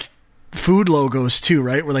do, like, food logos, too,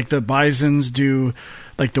 right? Where, like, the Bisons do,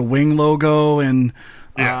 like, the wing logo, and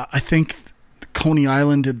I think Coney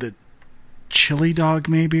Island did the chili dog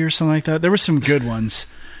maybe or something like that. There were some good ones.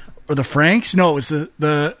 or the Franks. No, it was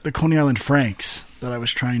the Coney Island Franks that I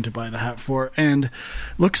was trying to buy the hat for. And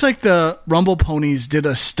looks like the Rumble Ponies did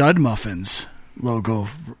a Stud Muffins logo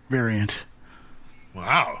variant.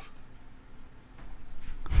 Wow.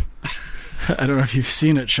 I don't know if you've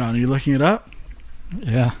seen it, Sean. Are you looking it up?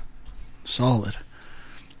 Yeah. Solid.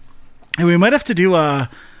 And we might have to do a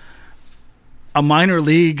minor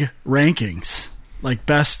league rankings, like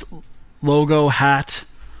best logo hat.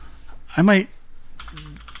 I might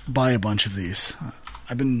buy a bunch of these.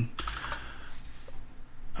 I've been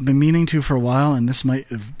meaning to for a while, and this might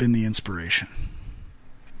have been the inspiration.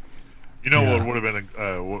 You know what would have been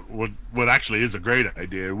what actually is a great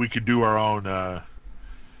idea? We could do our own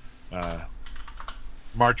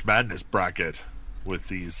March Madness bracket with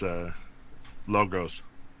these logos.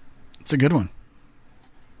 It's a good one.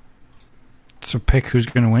 So pick who's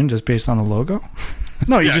going to win just based on the logo?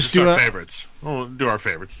 No, you just do our favorites. We'll do our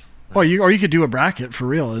favorites. Or you could do a bracket for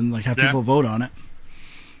real and like have people vote on it.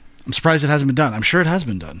 I'm surprised it hasn't been done. I'm sure it has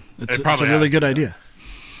been done. It's a really good idea.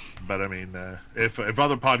 But I mean, if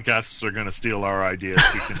other podcasts are going to steal our ideas,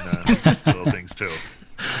 we can steal things too.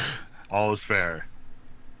 All is fair.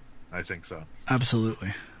 I think so.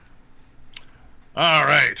 Absolutely. All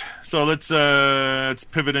right, so let's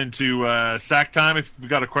pivot into sack time. If you've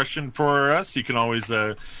got a question for us, you can always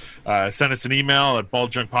send us an email at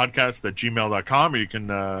balljunkpodcast@gmail.com, or you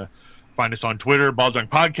can find us on Twitter, Balljunk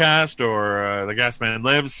Podcast, or The Gas Man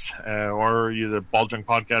Lives, or the Balljunk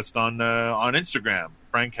Podcast on Instagram.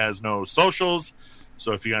 Frank has no socials,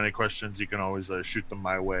 so if you got any questions, you can always shoot them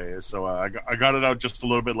my way. So I got it out just a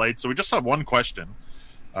little bit late, so we just have one question.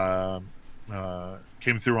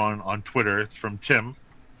 Came through on Twitter. It's from Tim.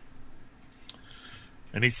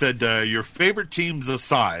 And he said, your favorite teams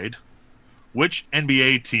aside, which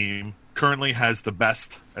NBA team currently has the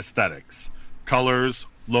best aesthetics? Colors,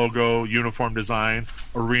 logo, uniform design,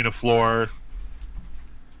 arena floor.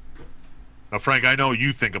 Now, Frank, I know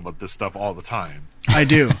you think about this stuff all the time. I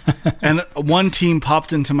do. And one team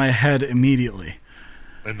popped into my head immediately.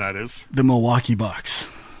 And that is? The Milwaukee Bucks.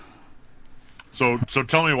 So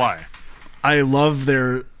tell me why. I love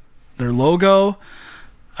their logo.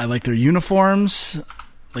 I like their uniforms.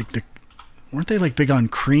 Weren't they like big on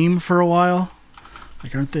cream for a while?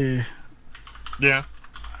 Like, aren't they? Yeah.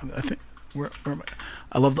 I think. Where am I?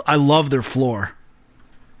 I love their floor.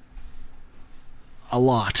 A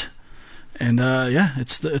lot, and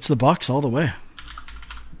it's the Bucks all the way.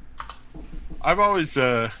 I've always,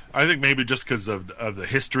 I think maybe just because of the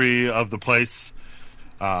history of the place.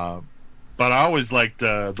 But I always liked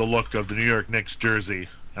the look of the New York Knicks jersey,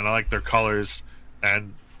 and I like their colors,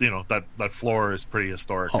 and that floor is pretty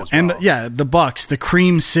historic as well. And the Bucks, the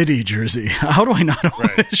Cream City jersey. How do I not own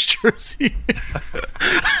this jersey?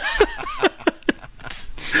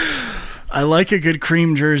 I like a good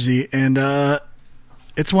cream jersey, and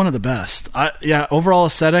it's one of the best. Overall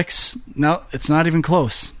aesthetics. No, it's not even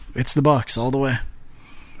close. It's the Bucks all the way.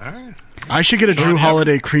 All right. I should get a Drew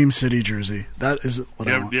Holiday Cream City jersey. That is what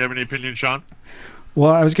I want. Do you have any opinion, Sean?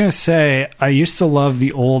 Well, I was going to say, I used to love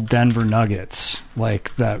the old Denver Nuggets,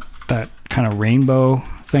 like that kind of rainbow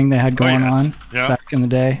thing they had going on back in the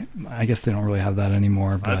day. I guess they don't really have that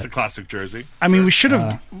anymore. But that's a classic jersey. I mean, we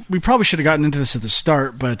probably should have gotten into this at the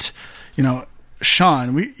start, but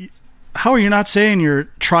Sean, how are you not saying your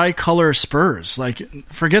tricolor Spurs? Like,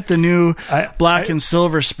 forget the new black and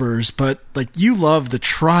silver Spurs, but like you love the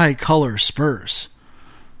tricolor Spurs.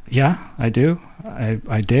 Yeah, I do.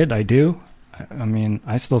 I do. I mean,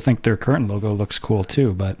 I still think their current logo looks cool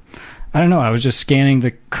too, but I don't know. I was just scanning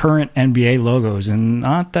the current NBA logos, and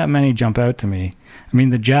not that many jump out to me. I mean,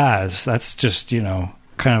 the Jazz, that's just, kind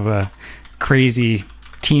of a crazy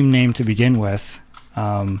team name to begin with.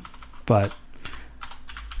 But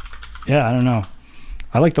yeah, I don't know.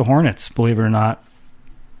 I like the Hornets, believe it or not.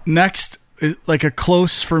 Next, like a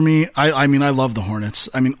close for me, I mean, I love the Hornets.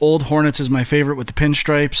 I mean, old Hornets is my favorite with the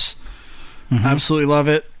pinstripes. Mm-hmm. Absolutely love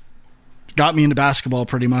it. Got me into basketball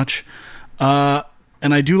pretty much. And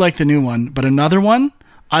I do like the new one. But another one,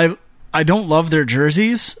 I don't love their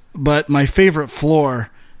jerseys, but my favorite floor,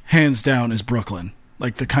 hands down, is Brooklyn.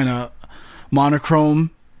 Like the kind of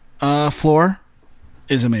monochrome floor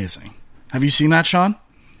is amazing. Have you seen that, Sean?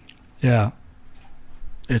 Yeah.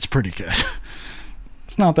 It's pretty good.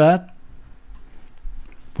 It's not bad.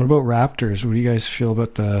 What about Raptors? What do you guys feel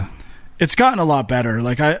about the... It's gotten a lot better.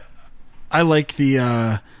 Like I like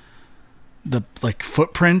the like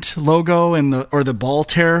footprint logo and the ball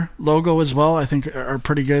tear logo as well. I think are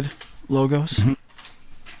pretty good logos. Mm-hmm.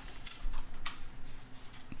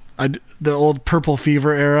 The old Purple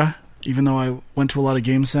Fever era, even though I went to a lot of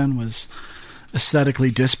games then, was aesthetically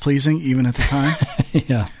displeasing even at the time.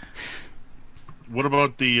 Yeah. what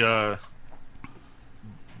about the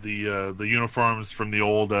uniforms from the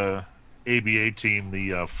old ABA team,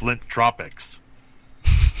 the Flint Tropics?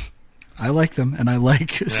 I like them, and I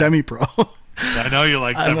like semi-pro. I know you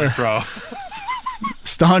like semi-pro.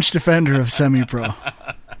 Staunch defender of semi-pro.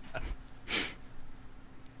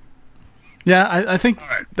 Yeah, I think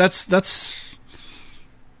that's.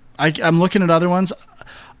 I'm looking at other ones.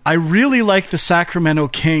 I really like the Sacramento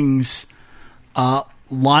Kings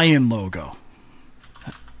lion logo.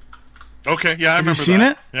 Okay, yeah, I remember that. Have you seen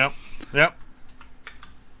it? Yep.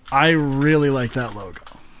 I really like that logo.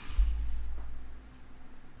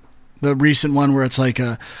 The recent one where it's like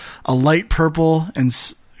a light purple and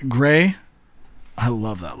gray. I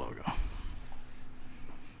love that logo.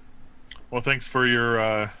 Well, thanks for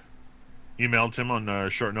your email, Tim, on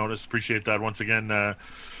short notice. Appreciate that. Once again,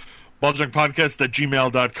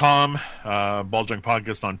 balljunkpodcast@gmail.com. Balljunk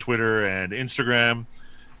Podcast on Twitter and Instagram.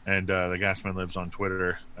 And the Gasman lives on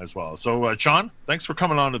Twitter as well. So, Sean, thanks for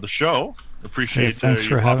coming on to the show. Appreciate thanks you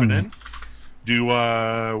for having popping me.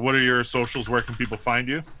 What are your socials? Where can people find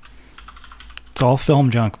you? It's all Film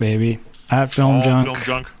Junk, baby. At Film Junk. Film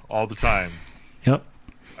Junk all the time. Yep.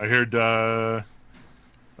 I heard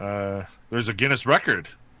there's a Guinness record.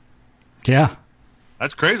 Yeah.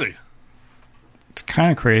 That's crazy. It's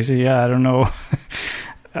kind of crazy. Yeah, I don't know.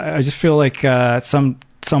 I just feel like at some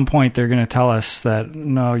point they're going to tell us that,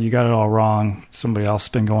 no, you got it all wrong. Somebody else has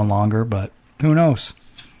been going longer, but who knows?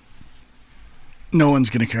 No one's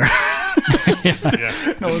going to care.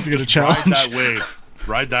 Yeah. No one's going to challenge.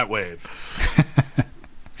 Ride that wave.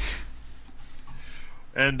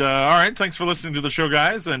 And all right, thanks for listening to the show,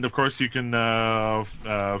 guys. And of course, you can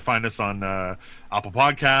find us on Apple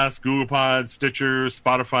Podcasts, Google Pods, Stitcher,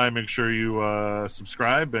 Spotify. Make sure you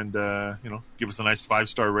subscribe and give us a nice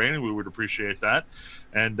 5-star rating. We would appreciate that.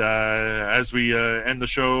 And as we end the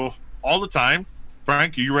show all the time,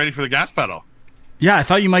 Frank, are you ready for the gas pedal? Yeah, I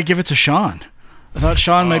thought you might give it to Sean. I thought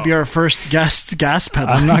Sean might be our first guest gas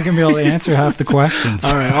pedal. I'm not going to be able to answer half the questions.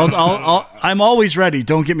 All right, I'm always ready.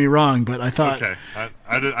 Don't get me wrong, but I thought. Okay,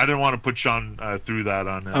 I didn't want to put Sean through that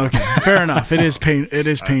on. Okay, fair enough. It is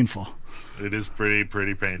painful. It is pretty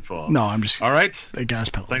painful. No, I'm just all right. A gas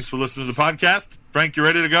pedal. Thanks for listening to the podcast, Frank. You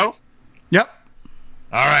ready to go? Yep.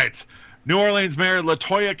 All right. New Orleans Mayor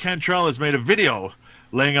LaToya Cantrell has made a video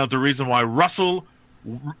laying out the reason why Russell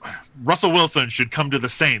Wilson should come to the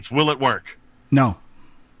Saints. Will it work? No.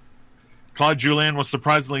 Claude Julien was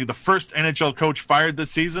surprisingly the first NHL coach fired this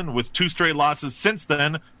season with 2 straight losses since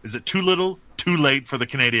then. Is it too little, too late for the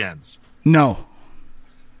Canadiens? No.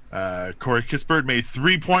 Corey Kispert made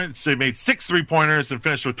 3 points. They made 6 3-pointers and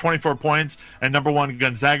finished with 24 points. And number 1,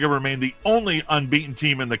 Gonzaga remained the only unbeaten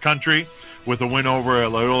team in the country with a win over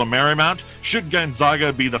Loyola Marymount. Should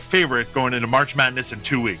Gonzaga be the favorite going into March Madness in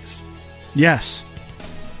 2 weeks? Yes.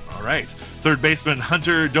 All right. Third baseman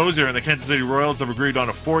Hunter Dozier and the Kansas City Royals have agreed on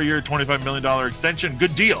a 4-year, $25 million extension.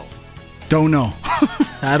 Good deal. Don't know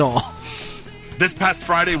at all. This past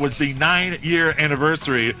Friday was the 9-year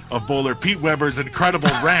anniversary of bowler Pete Weber's incredible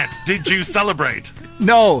rant. Did you celebrate?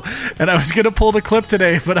 No, and I was going to pull the clip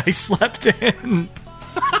today, but I slept in.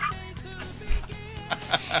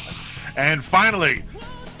 And finally,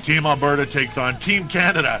 Team Alberta takes on Team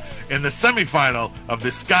Canada in the semifinal of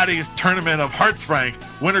the Scotties Tournament of Hearts, Frank.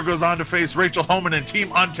 Winner goes on to face Rachel Homan and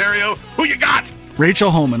Team Ontario. Who you got? Rachel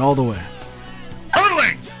Homan all the way.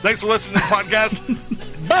 Hurling! Thanks for listening to the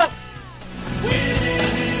podcast. Bounce!